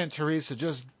God, Aunt Teresa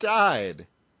just died."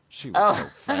 She was so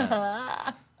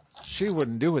fat. She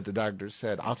wouldn't do what the doctor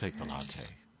said. I'll take the latte.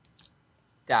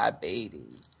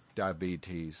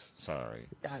 Diabetes. Sorry.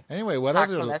 Anyway, what High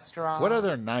other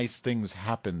cholesterol. nice things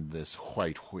happened this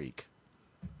white week?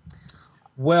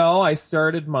 Well, I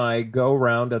started my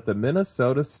go-round at the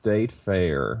Minnesota State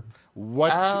Fair.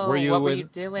 What Oh, were you what were in- you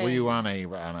doing? Were you on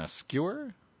a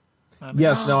skewer?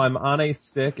 Yes, no, I'm on a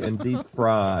stick and deep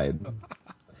fried.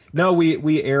 No,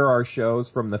 we air our shows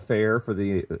from the fair for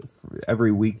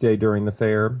every weekday during the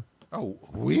fair. Oh,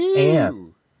 wee.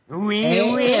 And-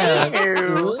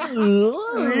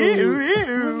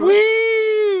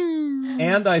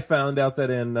 And I found out that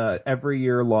in every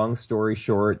year, long story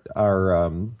short,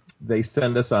 they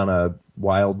send us on a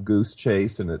wild goose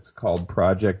chase, and it's called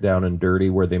Project Down and Dirty,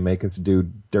 where they make us do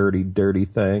dirty, dirty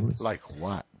things. Like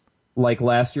what? Like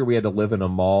last year, we had to live in a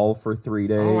mall for 3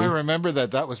 days. Oh, I remember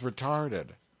that. That was retarded.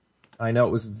 I know,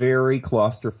 it was very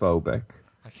claustrophobic.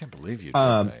 I can't believe you did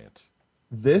that.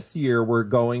 This year, we're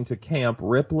going to Camp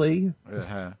Ripley.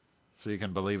 Uh-huh. So you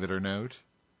can believe it or not.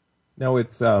 No,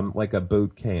 it's like a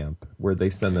boot camp where they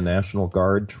send the National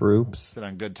Guard troops. Is it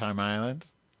on Good Time Island?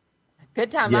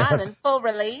 Good Time Yes. Island, full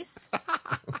release.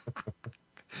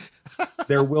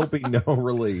 There will be no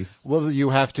release. Well, you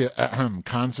have to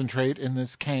concentrate in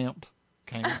this camp.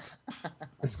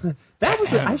 That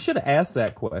was. I should have asked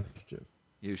that question.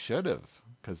 You should have,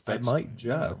 because I might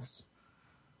just.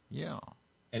 Yeah.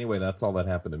 Anyway, that's all that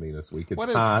happened to me this week. It's What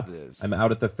is hot. this? I'm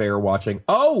out at the fair watching.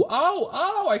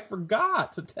 Oh! I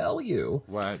forgot to tell you.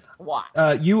 What? What?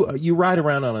 You ride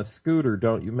around on a scooter,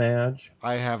 don't you, Madge?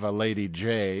 I have a Lady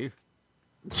J,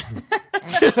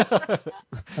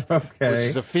 Okay. which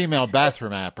is a female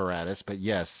bathroom apparatus, but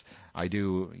yes, I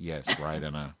do. Yes, ride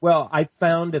in a. Well, I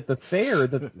found at the fair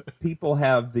that people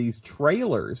have these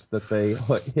trailers that they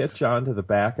hitch onto the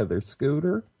back of their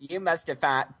scooter. You must have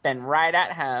been right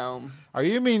at home. Are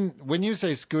you mean when you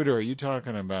say scooter? Are you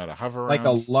talking about a hover? Like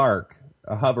a lark,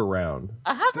 a hover round.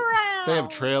 A hover round. They have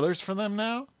trailers for them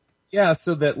now. Yeah,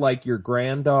 so that like your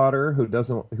granddaughter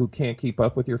who can't keep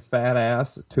up with your fat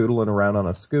ass tootling around on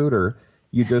a scooter,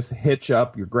 you just hitch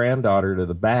up your granddaughter to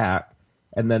the back,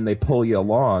 and then they pull you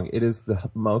along. It is the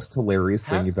most hilarious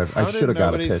thing you've ever. I should have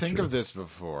got a picture. How did nobody think of this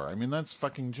before? I mean, that's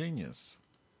fucking genius.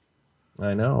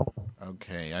 I know.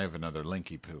 Okay, I have another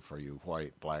linky poo for you,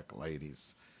 white black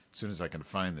ladies. As soon as I can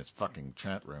find this fucking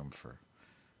chat room for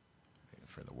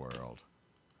the world.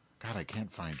 God, I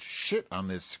can't find shit on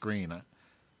this screen.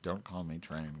 Don't call me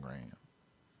Tran Graham.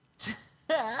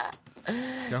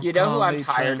 You know who I'm me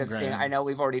tired Tran of seeing? Graham. I know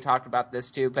we've already talked about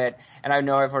this too, and I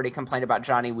know I've already complained about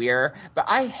Johnny Weir, but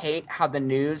I hate how the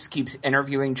news keeps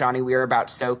interviewing Johnny Weir about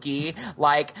Soki.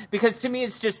 Because to me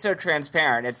it's just so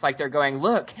transparent. It's like they're going,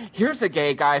 look, here's a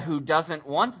gay guy who doesn't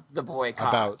want the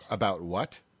boycott. About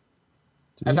what?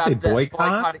 Did you say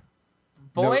boycott?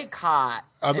 Boycott.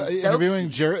 And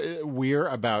Interviewing Weir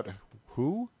about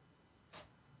who?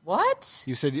 What?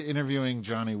 You said interviewing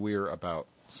Johnny Weir about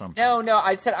something. No,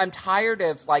 I said I'm tired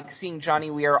of seeing Johnny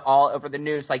Weir all over the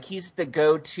news. He's the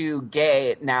go-to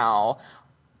gay now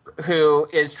who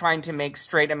is trying to make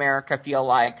straight America feel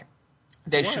like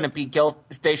they shouldn't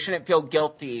feel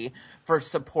guilty for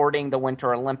supporting the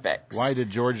Winter Olympics. Why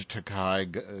did George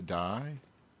Takei die?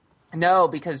 No,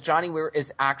 because Johnny Weir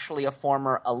is actually a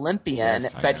former Olympian,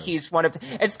 Yes, I but know. he's one of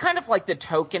it's kind of like the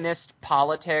tokenist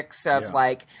politics of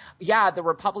the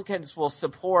Republicans will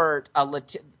support a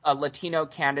Latino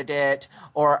candidate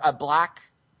or a black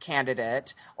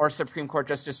candidate or Supreme Court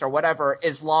justice or whatever,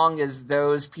 as long as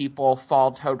those people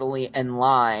fall totally in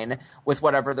line with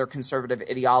whatever their conservative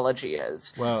ideology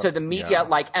is. Well, so the media, yeah.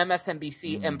 like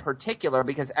MSNBC in particular,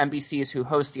 because NBC is who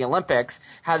hosts the Olympics,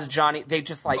 has they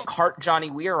just cart Johnny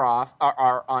Weir off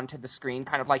onto the screen,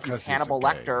 kind of like he's 'Cause he's Hannibal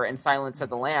a gay. Lecter in Silence of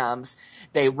the Lambs.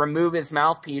 They remove his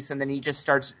mouthpiece and then he just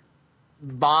starts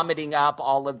vomiting up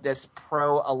all of this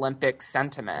pro-Olympic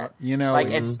sentiment.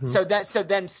 So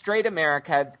then straight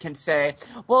America can say,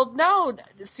 well, no,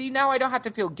 see, now I don't have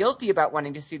to feel guilty about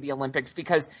wanting to see the Olympics,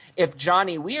 because if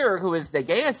Johnny Weir, who is the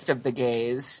gayest of the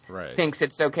gays, Right. thinks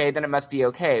it's okay, then it must be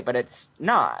okay, but it's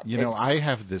not. I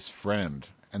have this friend,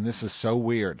 and this is so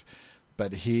weird,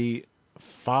 but he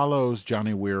follows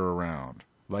Johnny Weir around.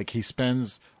 He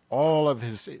spends all of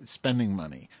his spending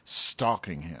money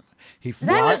stalking him.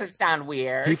 That doesn't sound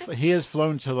weird. He has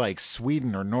flown to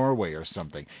Sweden or Norway or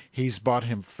something. He's bought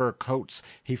him fur coats.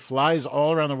 He flies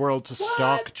all around the world to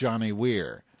stalk Johnny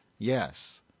Weir.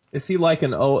 Yes. Is he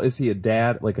is he a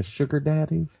dad, like a sugar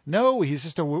daddy? No, he's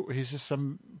just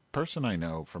some person I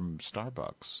know from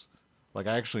Starbucks. I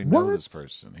actually know What? this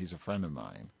person. He's a friend of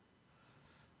mine.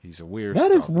 He's a weird.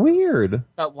 That is stalker. weird.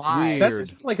 But why? Weird. That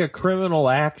seems like a criminal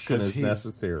action 'Cause is he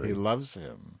necessary. loves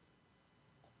him.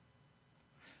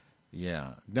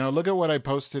 Yeah. Now look at what I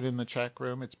posted in the chat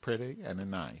room. It's pretty and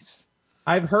nice.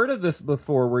 I've heard of this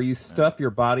before, where you stuff your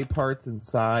body parts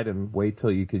inside and wait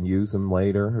till you can use them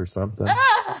later or something.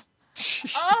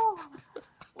 Oh,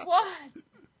 what?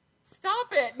 Stop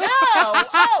it. No.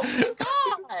 Oh,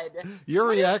 God. Your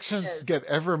What is reactions this? get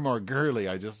ever more girly.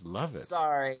 I just love it.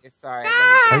 Sorry.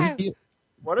 Are you-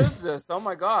 What is this? Oh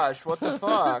my gosh! What the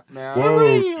fuck, man?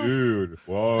 dude.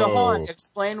 Whoa. So hold on,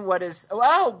 explain what is.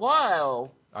 Oh,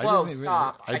 whoa! Whoa! I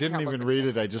Stop! didn't can't even look at read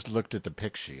this. it. I just looked at the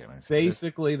picture and I said,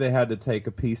 Basically, they had to take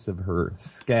a piece of her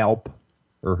scalp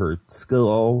or her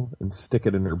skull and stick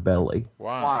it in her belly.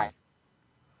 Why?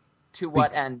 To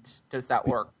what end does that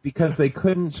work? Because they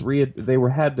couldn't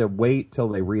had to wait till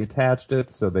they reattached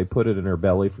it, so they put it in her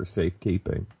belly for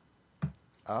safekeeping.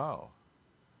 Oh.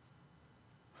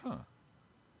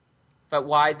 But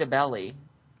why the belly?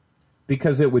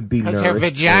 Because it would be Because nourished. her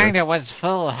vagina was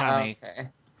full, honey. Okay.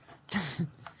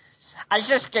 I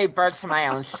just gave birth to my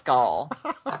own skull.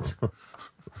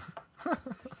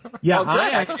 Yeah, Well, good. I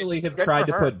actually have Good tried for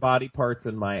to her. put body parts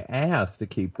in my ass to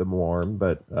keep them warm,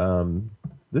 but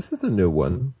this is a new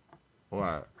one.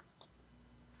 What?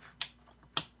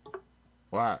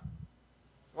 What?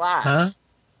 Why? Huh?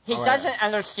 He doesn't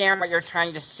understand what you're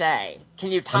trying to say.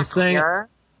 Can you I'm talk saying- clearer?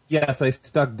 Yes, I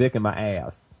stuck dick in my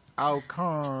ass. Oh,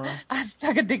 car. I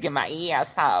stuck a dick in my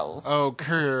asshole. Oh,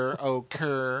 cur. Oh,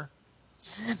 cur.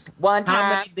 One How time,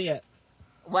 many dicks?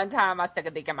 One time I stuck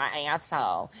a dick in my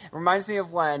asshole. Reminds me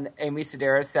of when Amy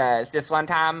Sedaris says, "This one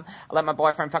time I let my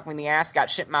boyfriend fuck me in the ass, got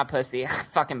shit in my pussy.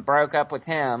 Fucking broke up with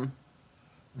him."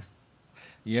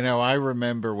 You know, I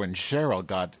remember when Cheryl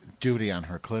got duty on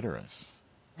her clitoris.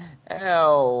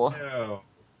 Oh. No.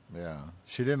 Yeah.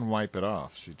 She didn't wipe it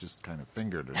off. She just kind of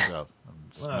fingered herself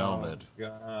and smelled it.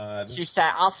 God. She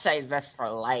said, "I'll save this for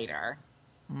later."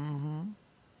 Mm-hmm.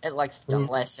 It looks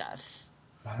delicious.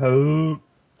 Who?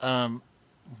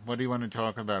 What do you want to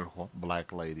talk about,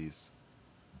 black ladies?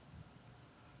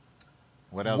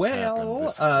 What else Well, happened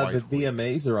this the white week?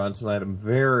 VMAs are on tonight. I'm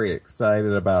very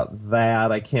excited about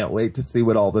that. I can't wait to see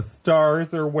what all the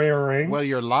stars are wearing. Well,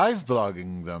 you're live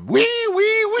blogging them. Wee,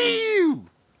 wee, wee!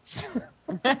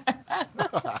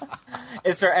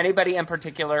 Is there anybody in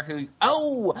particular who?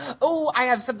 Oh! I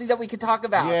have something that we could talk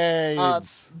about. Yay!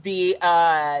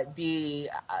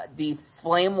 The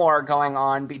flame war going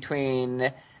on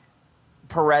between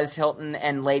Perez Hilton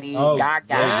and Lady Oh, Gaga.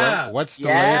 yeah. What's the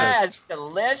Yes, latest?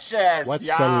 delicious. What's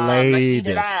the Yum. Eat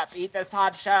it latest? up. Eat this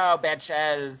hot show,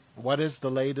 bitches. What is the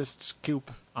latest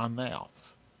scoop on that?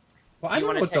 Well, I You don't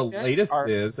wanna know what the take this, latest or-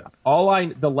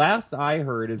 is. The last I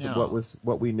heard is Yeah.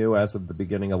 what we knew as of the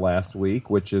beginning of last week,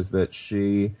 which is that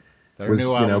she Their was,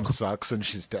 new you know, album sucks and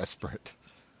she's desperate.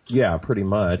 yeah, pretty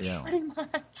much. Yeah. Pretty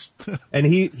much. And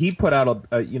he put out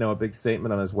a big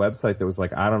statement on his website that was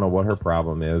like, I don't know what her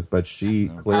problem is, but she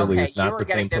clearly Okay, is you not are the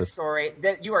getting same this person. story.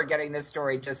 You are getting this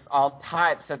story just all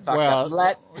types of fucked Well,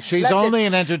 up. she's let only the-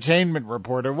 an entertainment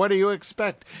reporter. What do you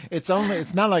expect? It's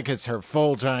not like it's her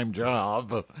full-time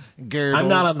job. Girdle. I'm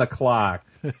not on the clock.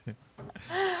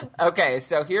 Okay,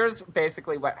 so here's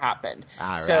basically what happened.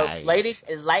 All so right. Lady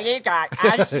Gaga,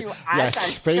 as Yes, I'm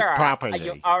speak sure properly.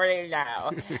 you already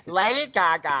know, Lady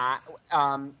Gaga,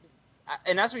 and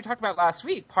as we talked about last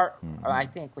week, I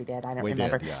think we did. I don't We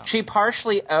remember. did, yeah. She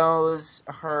partially owes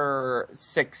her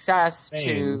success to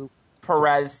Fame.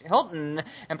 Perez Hilton,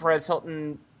 and Perez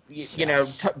Hilton. You know,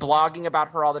 blogging about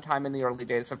her all the time in the early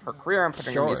days of her career and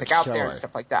putting her Sure, music out there sure. and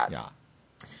stuff like that. Yeah.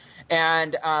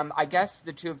 And I guess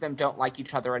the two of them don't like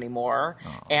each other anymore.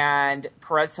 Oh. And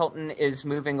Perez Hilton is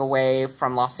moving away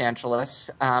from Los Angeles,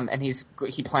 and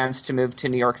he plans to move to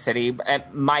New York City. And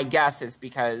my guess is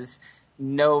because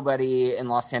nobody in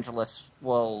Los Angeles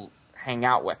will hang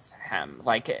out with him.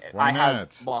 Like Why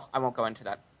not? Well, I won't go into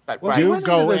that. But Well, right. he Do went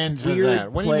go this into weird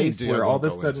that. What do you mean, place do you where all of a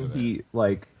go into sudden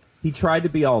that? he tried to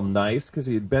be all nice because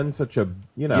he had been such a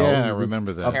Yeah, I he was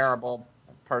remember that. terrible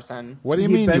person. What do you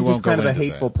He'd mean been you won't just kind go of a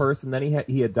into hateful that? person. Then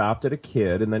he adopted a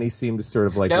kid, and then he seemed to sort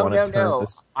of like want to turn No.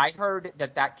 this. I heard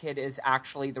that kid is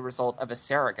actually the result of a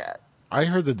surrogate. I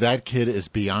heard that kid is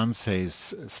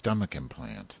Beyonce's stomach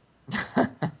implant.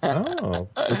 Oh,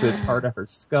 is it part of her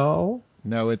skull?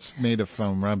 No, it's made of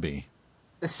foam rubby.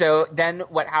 So then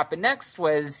what happened next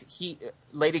was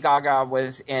Lady Gaga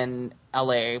was in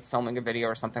LA filming a video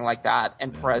or something like that,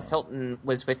 and Perez Hilton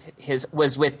was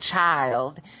with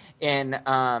child in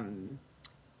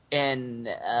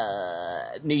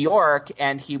New York,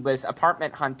 and he was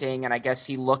apartment hunting, and I guess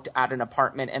he looked at an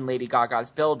apartment in Lady Gaga's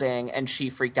building, and she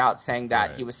freaked out saying that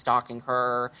Right. he was stalking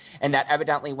her, and that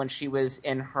evidently when she was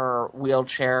in her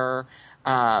wheelchair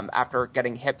after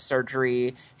getting hip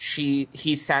surgery,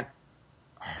 he sent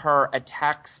her a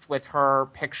text with her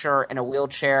picture in a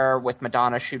wheelchair with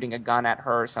Madonna shooting a gun at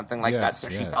her or something like that, Yes, so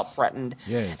she yes. felt threatened.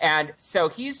 Yes. And so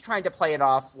he's trying to play it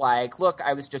off like, look,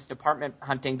 I was just apartment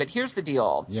hunting, but here's the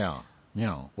deal. Yeah.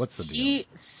 What's the deal? He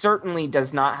certainly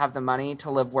does not have the money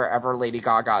to live wherever Lady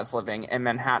Gaga is living in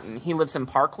Manhattan. He lives in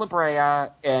Park La Brea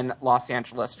in Los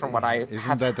Angeles, from what I Isn't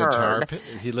have that the heard. tar pit?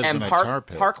 He lives and in a tar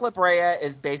pit. Park La Brea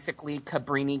is basically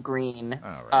Cabrini Green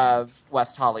right. of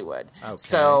West Hollywood. Okay.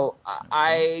 So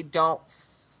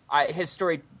his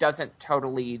story doesn't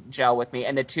totally gel with me,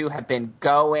 and the two have been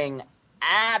going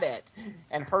at it,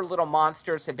 and her little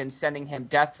monsters have been sending him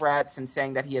death threats and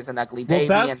saying that he is an ugly baby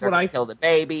that's and they're what going I- to kill the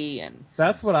baby. And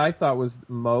That's what I thought was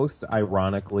most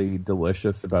ironically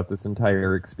delicious about this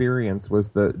entire experience was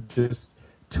the just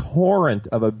torrent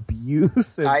of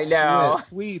abusive I know.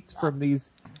 tweets from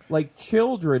these like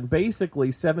children, basically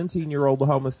 17-year-old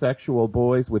homosexual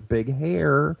boys with big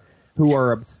hair, who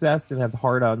are obsessed and have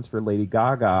hard-ons for Lady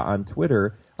Gaga on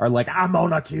Twitter are like, I'm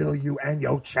gonna kill you and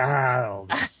your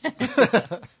child.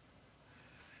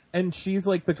 And she's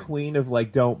like the queen of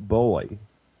like, don't bully.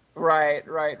 Right.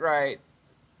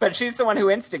 But she's the one who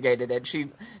instigated it. She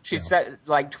said,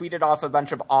 like, tweeted off a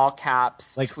bunch of all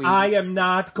caps Like, tweets. I am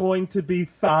not going to be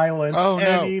silent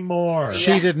anymore.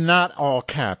 She did not all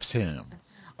caps him.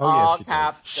 all yes,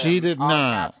 caps. She did all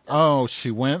not. caps. Oh,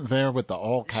 she went there with the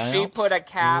all caps? She put a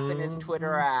cap in his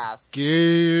Twitter ass.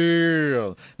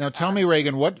 Girl. Now tell me,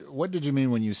 Reagan, what did you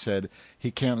mean when you said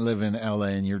he can't live in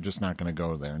L.A. and you're just not going to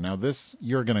go there? Now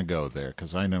you're going to go there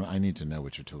because I need to know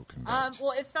what you're talking about.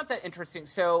 Well, it's not that interesting.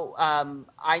 So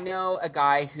I know a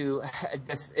guy who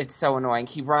it's so annoying.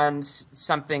 He runs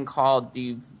something called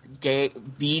the Gay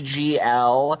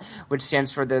VGL, which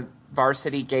stands for the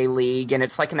Varsity Gay League, and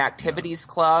it's like an activities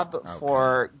club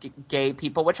for gay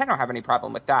people, which I don't have any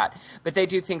problem with that. But they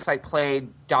do things like play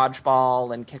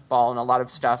dodgeball and kickball and a lot of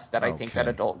stuff that I think that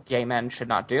adult gay men should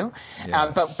not do.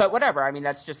 Yes. But whatever. I mean,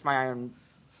 that's just my own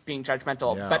being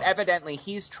judgmental. Yeah. But evidently,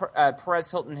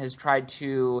 Perez Hilton has tried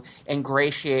to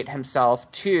ingratiate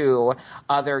himself to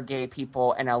other gay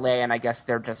people in LA, and I guess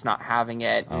they're just not having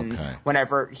it. And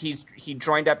whenever he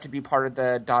joined up to be part of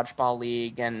the dodgeball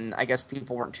league, and I guess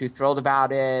people weren't too thrilled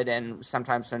about it. And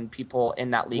sometimes when people in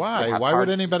that league would have Why would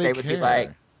parties, anybody they would care? be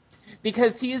like,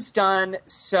 because he's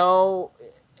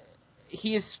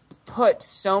put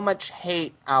so much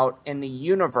hate out in the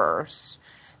universe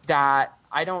that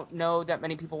I don't know that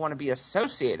many people want to be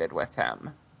associated with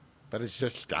him. But it's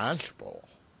just dodgeball.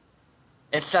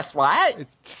 It's just what?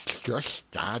 It's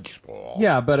just dodgeball.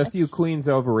 Yeah, but a few queens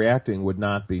overreacting would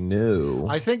not be new.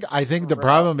 I think the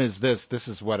problem is this. This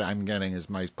is what I'm getting as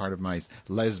my part of my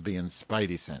lesbian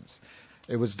spidey sense.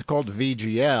 It was called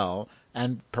VGL,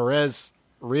 and Perez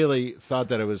really thought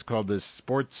that it was called this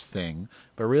sports thing,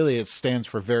 but really it stands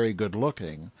for very good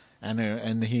looking,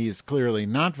 and he's clearly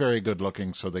not very good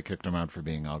looking, so they kicked him out for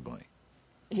being ugly.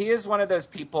 He is one of those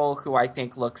people who I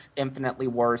think looks infinitely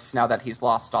worse now that he's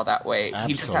lost all that weight.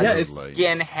 Absolutely. He just has his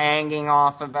skin hanging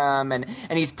off of him, and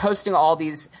he's posting all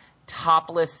these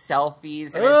topless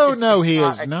selfies. And He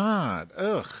is not.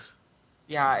 Ugh.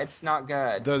 Yeah, it's not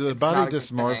good. The It's not body a good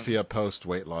thing. dysmorphia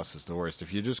post-weight loss is the worst.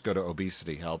 If you just go to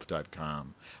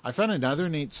obesityhelp.com. I found another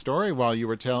neat story while you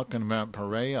were talking about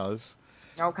Perez.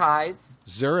 Okay.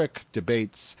 Zurich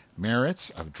debates merits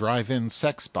of drive-in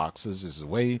sex boxes as a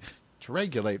way to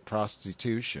regulate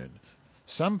prostitution.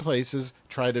 Some places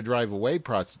try to drive away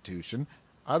prostitution.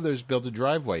 Others build a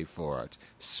driveway for it.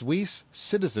 Swiss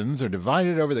citizens are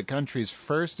divided over the country's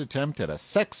first attempt at a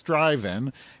sex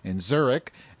drive-in in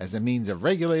Zurich as a means of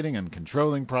regulating and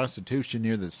controlling prostitution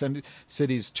near the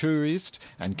city's tourist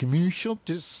and commercial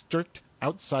district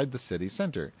outside the city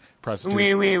center.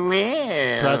 Prostitution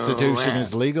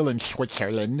is legal in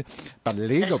Switzerland, but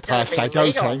illegal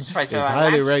prostitution is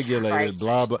highly regulated.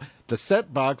 Blah blah. The sex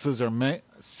boxes are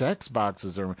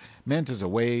meant as a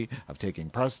way of taking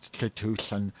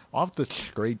prostitution off the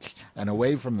streets and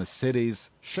away from the city's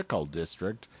Schickle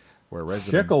district, where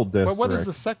residents. Schickle district. Well, what is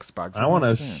the sex box? I want to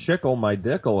understand. shickle my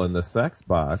dickle in the sex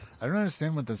box. I don't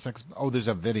understand what the sex. Oh, there's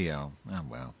a video. Oh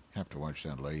well, have to watch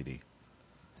that lady.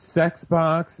 Sex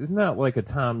box? Isn't that like a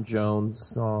Tom Jones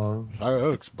song?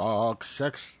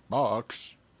 Sex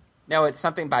box. No, it's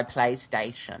something by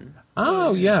PlayStation.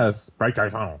 Oh, yes.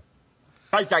 PlayStation.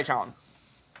 PlayStation.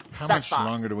 How Sex much box.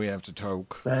 longer do we have to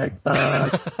talk? Sex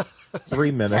box.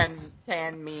 3 minutes.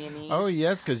 10 minutes. Oh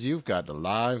yes, because you've got the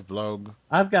live blog.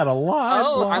 I've got a lot.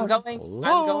 Oh, I'm going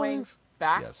Live.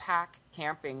 backpack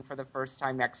camping for the first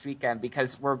time next weekend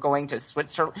because we're going to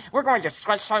Switzerland. We're going to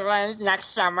Switzerland next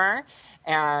summer,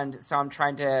 and so I'm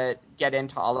trying to get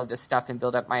into all of this stuff and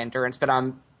build up my endurance. But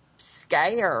I'm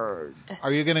scared.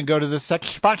 Are you going to go to the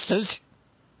sex boxes?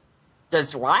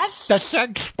 Does what? The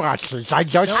sex boxes. I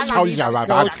just told you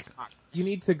about. You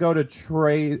need to go to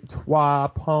Trois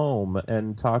Pommes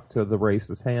and talk to the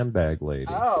racist handbag lady.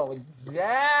 Oh,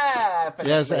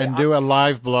 definitely. Yes, and do a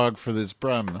live blog for this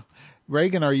brum.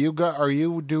 Reagan, are you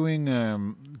doing?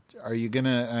 Are you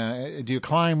gonna? Do you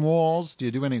climb walls? Do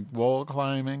you do any wall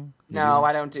climbing? No,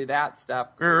 I don't do that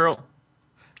stuff, girl.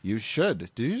 You should.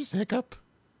 Did you just hiccup?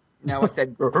 No, I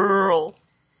said girl.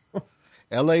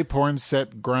 L.A. porn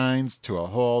set grinds to a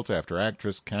halt after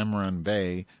actress Cameron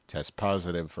Bay tests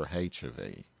positive for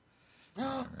HIV.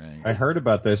 Right. I heard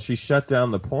about this. She shut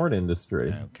down the porn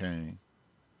industry. Okay.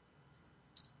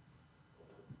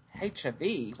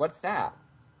 HIV. What's that?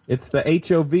 It's the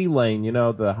HOV lane, you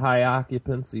know, the high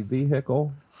occupancy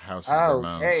vehicle. House of Oh,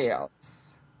 Vermont.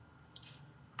 yes.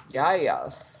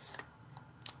 Yes.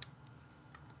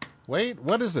 Wait,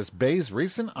 what is this? Bay's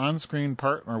recent on-screen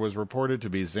partner was reported to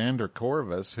be Xander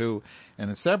Corvus, who, in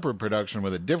a separate production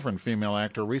with a different female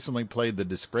actor, recently played the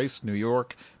disgraced New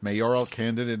York mayoral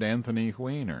candidate Anthony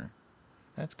Weiner.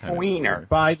 That's kind of weird.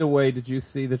 By the way, did you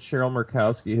see that Cheryl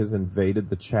Murkowski has invaded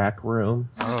the chat room?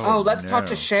 Oh, let's talk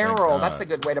to thank Cheryl. God. That's a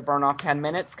good way to burn off 10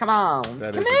 minutes. Come on.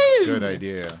 That Come is a in. good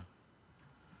idea.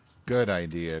 Good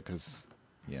idea, because,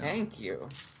 yeah, Thank you.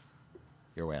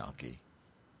 you're welcome.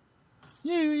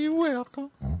 You're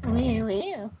welcome.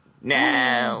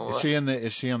 No. Is she on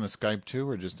the Skype too,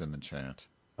 or just in the chat?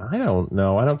 I don't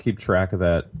know. I don't keep track of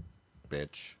that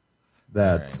Bitch.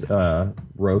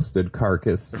 roasted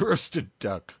carcass. Roasted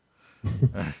duck.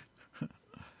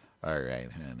 All right,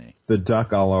 honey. The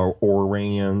duck a la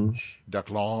orange. Duck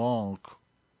long.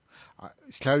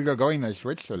 So you're going to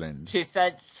Switzerland. She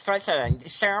said, Switzerland.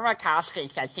 Cheryl Murkowski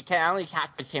says she can only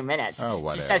talk for 2 minutes. Oh, She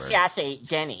whatever. says she has to eat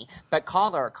Denny. But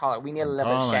call her. We need a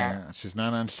little Oh, share. she's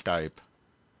not on Skype.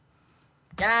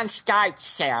 Get on Skype,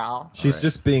 Cheryl. She's Right.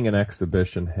 just being an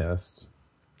exhibitionist.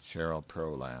 Cheryl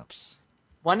Prolapse.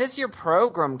 When does your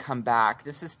program come back?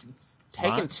 This is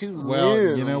taking too long.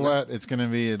 Well, you know what? It's going to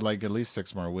be like at least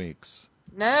 6 more weeks.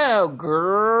 No,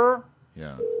 grr.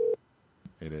 Yeah,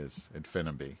 it is. It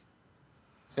finna be.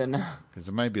 Finn. Because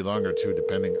it might be longer too,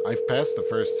 depending. I've passed the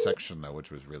first section though,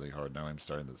 which was really hard. Now I'm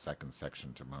starting the second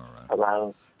section tomorrow.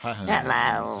 Hello.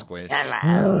 Hello. Squish.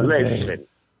 Hello. Listen,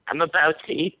 I'm about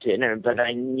to eat dinner, but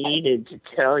I needed to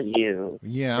tell you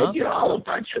Yeah. that you're all a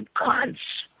bunch of cunts.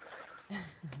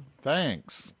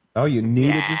 Thanks, Oh, you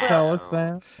needed to tell us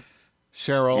that?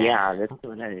 Cheryl. Yeah, that's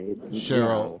what I need.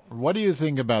 Cheryl, what do you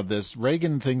think about this?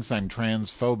 Reagan thinks I'm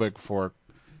transphobic for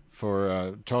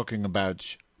talking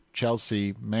about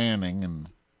Chelsea Manning in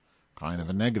kind of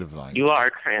a negative light. You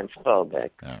are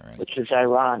transphobic, All right. which is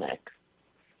ironic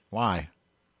Why?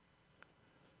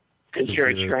 because you're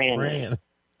a tranny.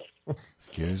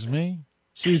 Excuse me?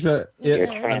 She's a... You're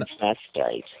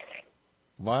transvestite.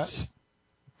 What?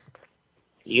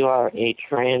 You are a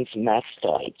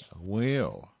transvestite.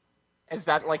 Will. Is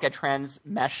that like a trans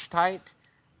mesh tight?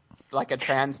 Like a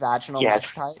transvaginal Yes.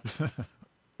 mesh tight?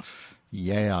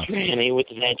 Yes. Tranny with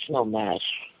vaginal mesh.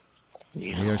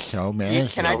 You're so Dude, mad.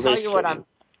 can I tell you what I'm...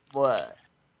 What?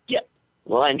 Yeah.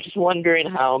 Well, I'm just wondering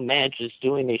how Madge is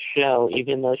doing a show,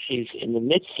 even though she's in the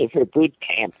midst of her boot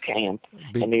camp, and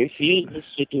refuses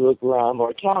to do a grum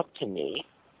or talk to me.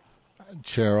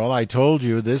 Cheryl, I told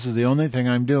you this is the only thing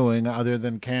I'm doing other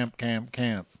than camp,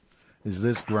 is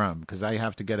this grum, because I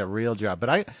have to get a real job.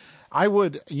 But I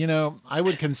would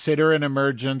consider an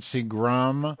emergency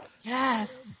grum,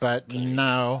 Yes. but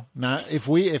no, not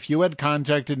if you had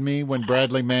contacted me when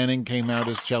Bradley Manning came out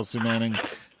as Chelsea Manning.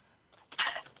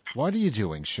 What are you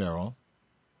doing, Cheryl?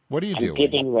 What are you I'm doing?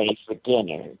 getting ready for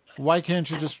dinner. Why can't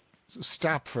you just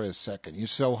stop for a second? You're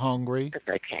so hungry. Because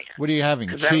I can't. What are you having?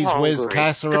 'Cause I'm Cheese whiz hungry.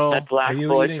 casserole? My black Are you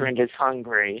boyfriend is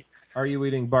hungry. Are you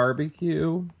eating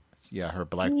barbecue? Yeah, her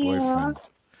black boyfriend.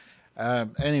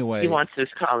 Anyway, He wants his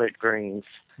collard greens.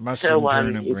 mushroom so,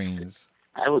 turnip it's- greens.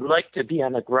 I would like to be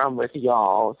on a grum with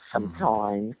y'all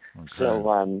sometime. Okay.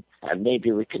 So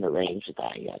maybe we can arrange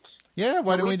that yet. Yeah,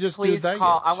 why don't we just do please that?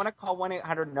 call? yet? I want to call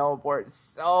 1-800-NO-ABORT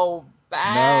so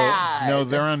bad. No,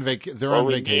 they're on Well, on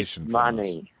we vacation. need from us.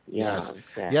 money. Yeah, Yes.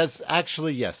 exactly. Yes,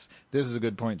 actually, yes. This is a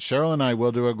good point. Cheryl and I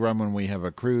will do a grum when we have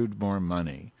accrued more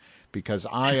money, because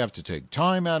I have to take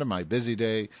time out of my busy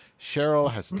day.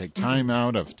 Cheryl has to take time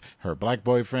out of her black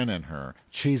boyfriend and her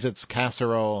Cheez-Its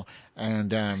casserole,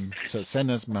 and so send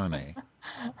us money.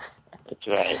 That's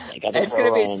right. I got It's going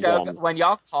to be and, so good. When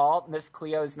y'all call, Miss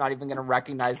Cleo is not even going to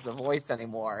recognize the voice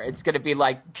anymore. It's going to be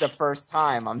like the first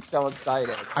time. I'm so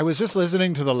excited. I was just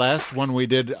listening to the last one we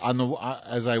did on the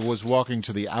as I was walking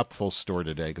to the Apple store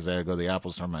today, because I had to go to the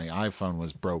Apple store. My iPhone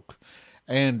was broke,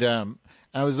 and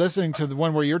I was listening to the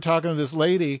one where you're talking to this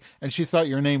lady, and she thought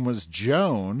your name was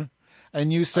Joan,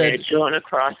 and you said Joan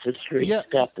across the street Yeah.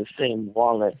 got the same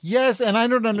wallet. yes, and I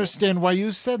don't understand why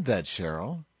you said that,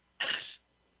 Cheryl.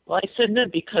 Well, I said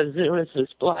that because there was this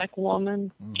black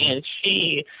woman, and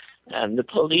she, the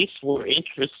police were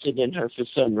interested in her for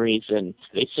some reason.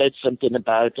 They said something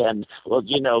about,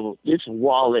 this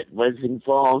wallet was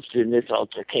involved in this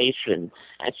altercation.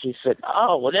 And she said,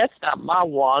 oh, well, that's not my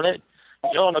wallet.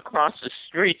 Joan across the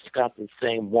street's got the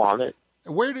same wallet.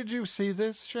 Where did you see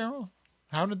this, Cheryl?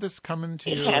 How did this come into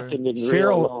It your... happened in Cheryl,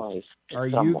 real life. to Are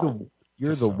you someone.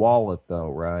 you're the wallet though,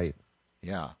 right?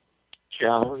 Yeah.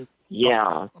 Joan?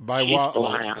 Yeah. By She's what?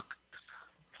 black.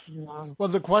 Well,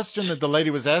 the question that the lady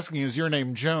was asking is your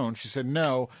name Joan? She said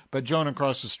no, but Joan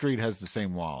across the street has the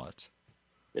same wallet.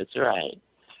 That's right.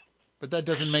 But that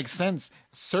doesn't make sense.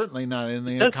 Certainly not in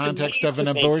the Doesn't context need of an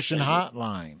to make abortion sense.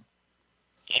 hotline.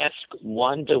 Ask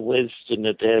Wanda Wisdom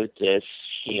about this.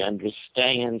 She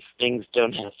understands things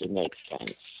don't have to make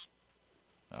sense.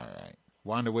 All right.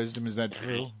 Wanda Wisdom, is that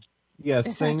true? Yes,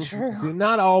 Is that things true? do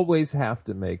not always have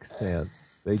to make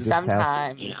sense. They just have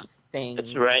Sometimes Yeah. things.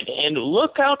 That's right. And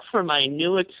look out for my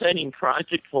new exciting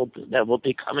project that will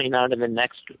be coming out in the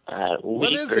next week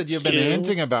What is or it? You've been two.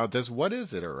 hinting about this. What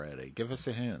is it already? Give us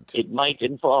a hint. It might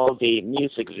involve a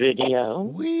music video.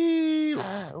 Wee.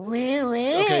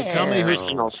 Wee-wee. Okay, tell me who's.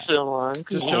 Original song.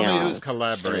 Just tell me Yeah. who's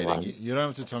collaborating. Song. You don't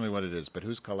have to tell me what it is, but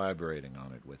who's collaborating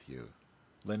on it with you?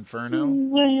 L'Inferno?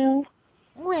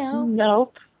 Well,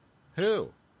 nope.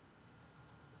 Who?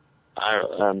 Our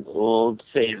old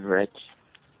favorite.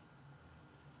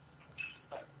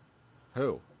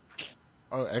 Who?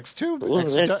 Oh, X2? Ooh,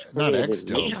 X2 that's not weird.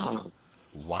 X2. Yeah.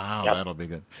 Wow, Yep. that'll be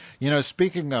good. You know,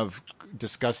 speaking of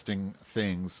disgusting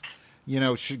things, you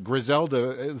know,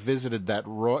 Griselda visited that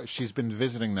Roy. She's been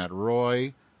visiting that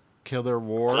Roy Killer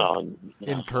Ward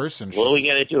in person. Well, we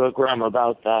got to do a gram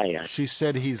about that. She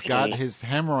said he's got his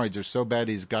hemorrhoids are so bad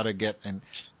he's got to get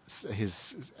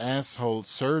his asshole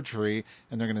surgery,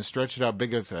 and they're going to stretch it out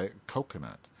big as a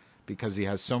coconut because he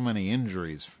has so many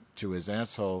injuries to his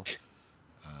asshole.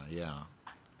 Yeah.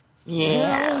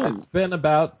 Yeah, it's been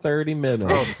about 30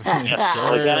 minutes. We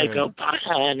gotta go. Bye,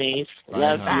 honey. Bye,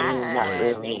 Love honey. you. Not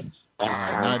really.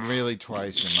 Not really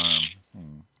twice, your mom.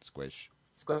 Squish.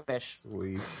 Squish.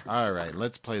 Sweet. All right,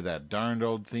 let's play that darned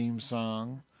old theme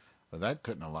song. Well, that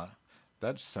couldn't have.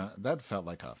 That felt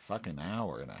like a fucking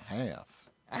hour and a half.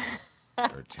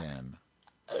 Or 10.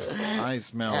 I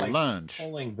smell lunch.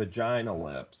 Pulling vagina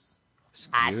lips.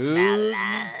 I Excuse smell me?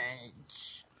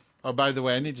 lunch. Oh, by the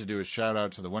way, I need to do a shout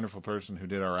out to the wonderful person who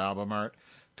did our album art.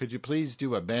 Could you please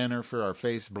do a banner for our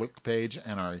Facebook page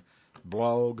and our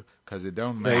blog? Because it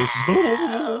don't matter.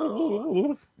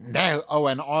 Facebook. No. Oh,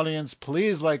 and audience,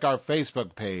 please like our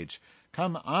Facebook page.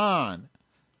 Come on.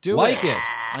 Do Like it.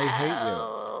 I hate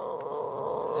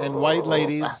you. And white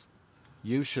ladies,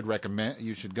 you should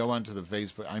go onto the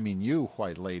Facebook. I mean, you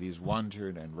white ladies,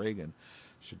 Wandered and Reagan,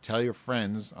 should tell your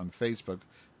friends on Facebook,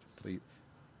 please.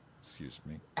 Excuse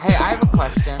me. Hey, I have a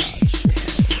question.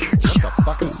 What the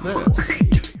fuck is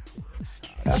this?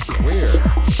 That's weird.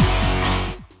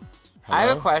 I have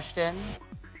Hello? a question.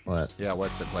 What? Yeah,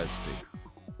 what's the question?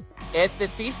 If the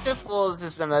Feast of Fools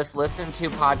is the most listened to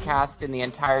podcast in the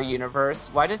entire universe,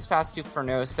 why does Fast to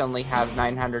Furnos only have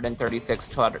 936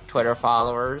 Twitter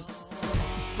followers?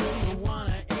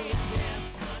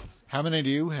 How many do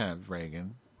you have,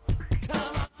 Reagan?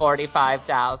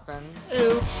 45,000.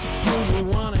 Oops.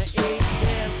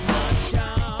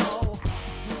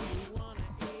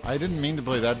 I didn't mean to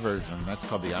play that version. That's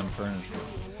called the Unfurnished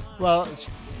one. Well, it's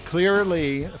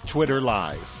clearly Twitter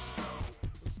lies.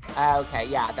 Okay,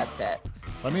 yeah, that's it.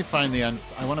 Let me find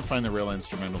I want to find the real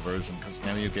instrumental version because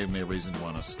now you gave me a reason to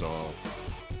want to stall.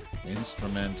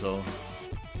 Instrumental.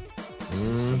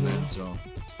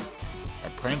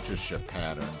 Apprenticeship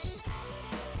patterns.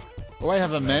 Oh, I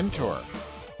have a mentor.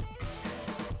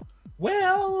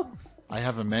 Well, I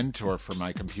have a mentor for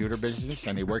my computer business,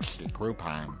 and he works at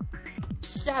Groupon.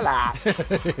 Shut up.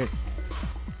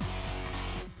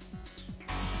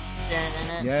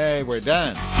 Yay, we're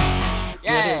done.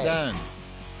 Get it Yay. done.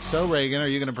 So, Reagan, are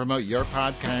you going to promote your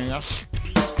podcast?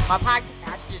 My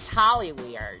podcast is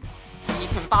Hollyweird. And you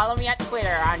can follow me at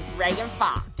Twitter on Reagan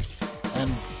Fox.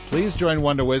 And please join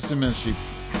Wonder Wisdom as she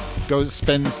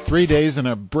spends 3 days in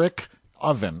a brick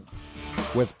oven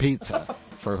with pizza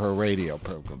for her radio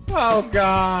program. oh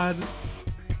God.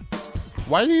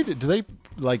 Why do they,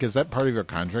 like, is that part of your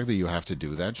contract that you have to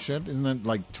do that shit? Isn't that,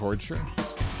 like, torture?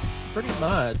 Pretty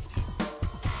much.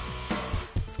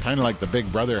 It's kind of like the Big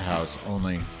Brother house,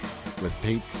 only with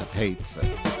pizza. Pizza,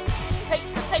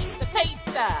 pizza,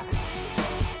 pizza.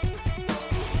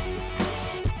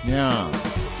 Yeah.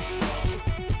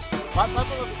 What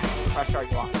level of pressure are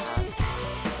you on, man?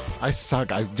 I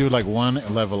suck. I do, like, one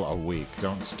level a week.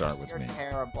 Don't start with You're me.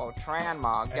 terrible.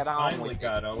 Tranma, get I on finally with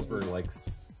got it. over like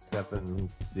 70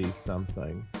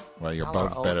 something. Well, you're Y'all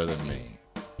both are better old than me. ladies.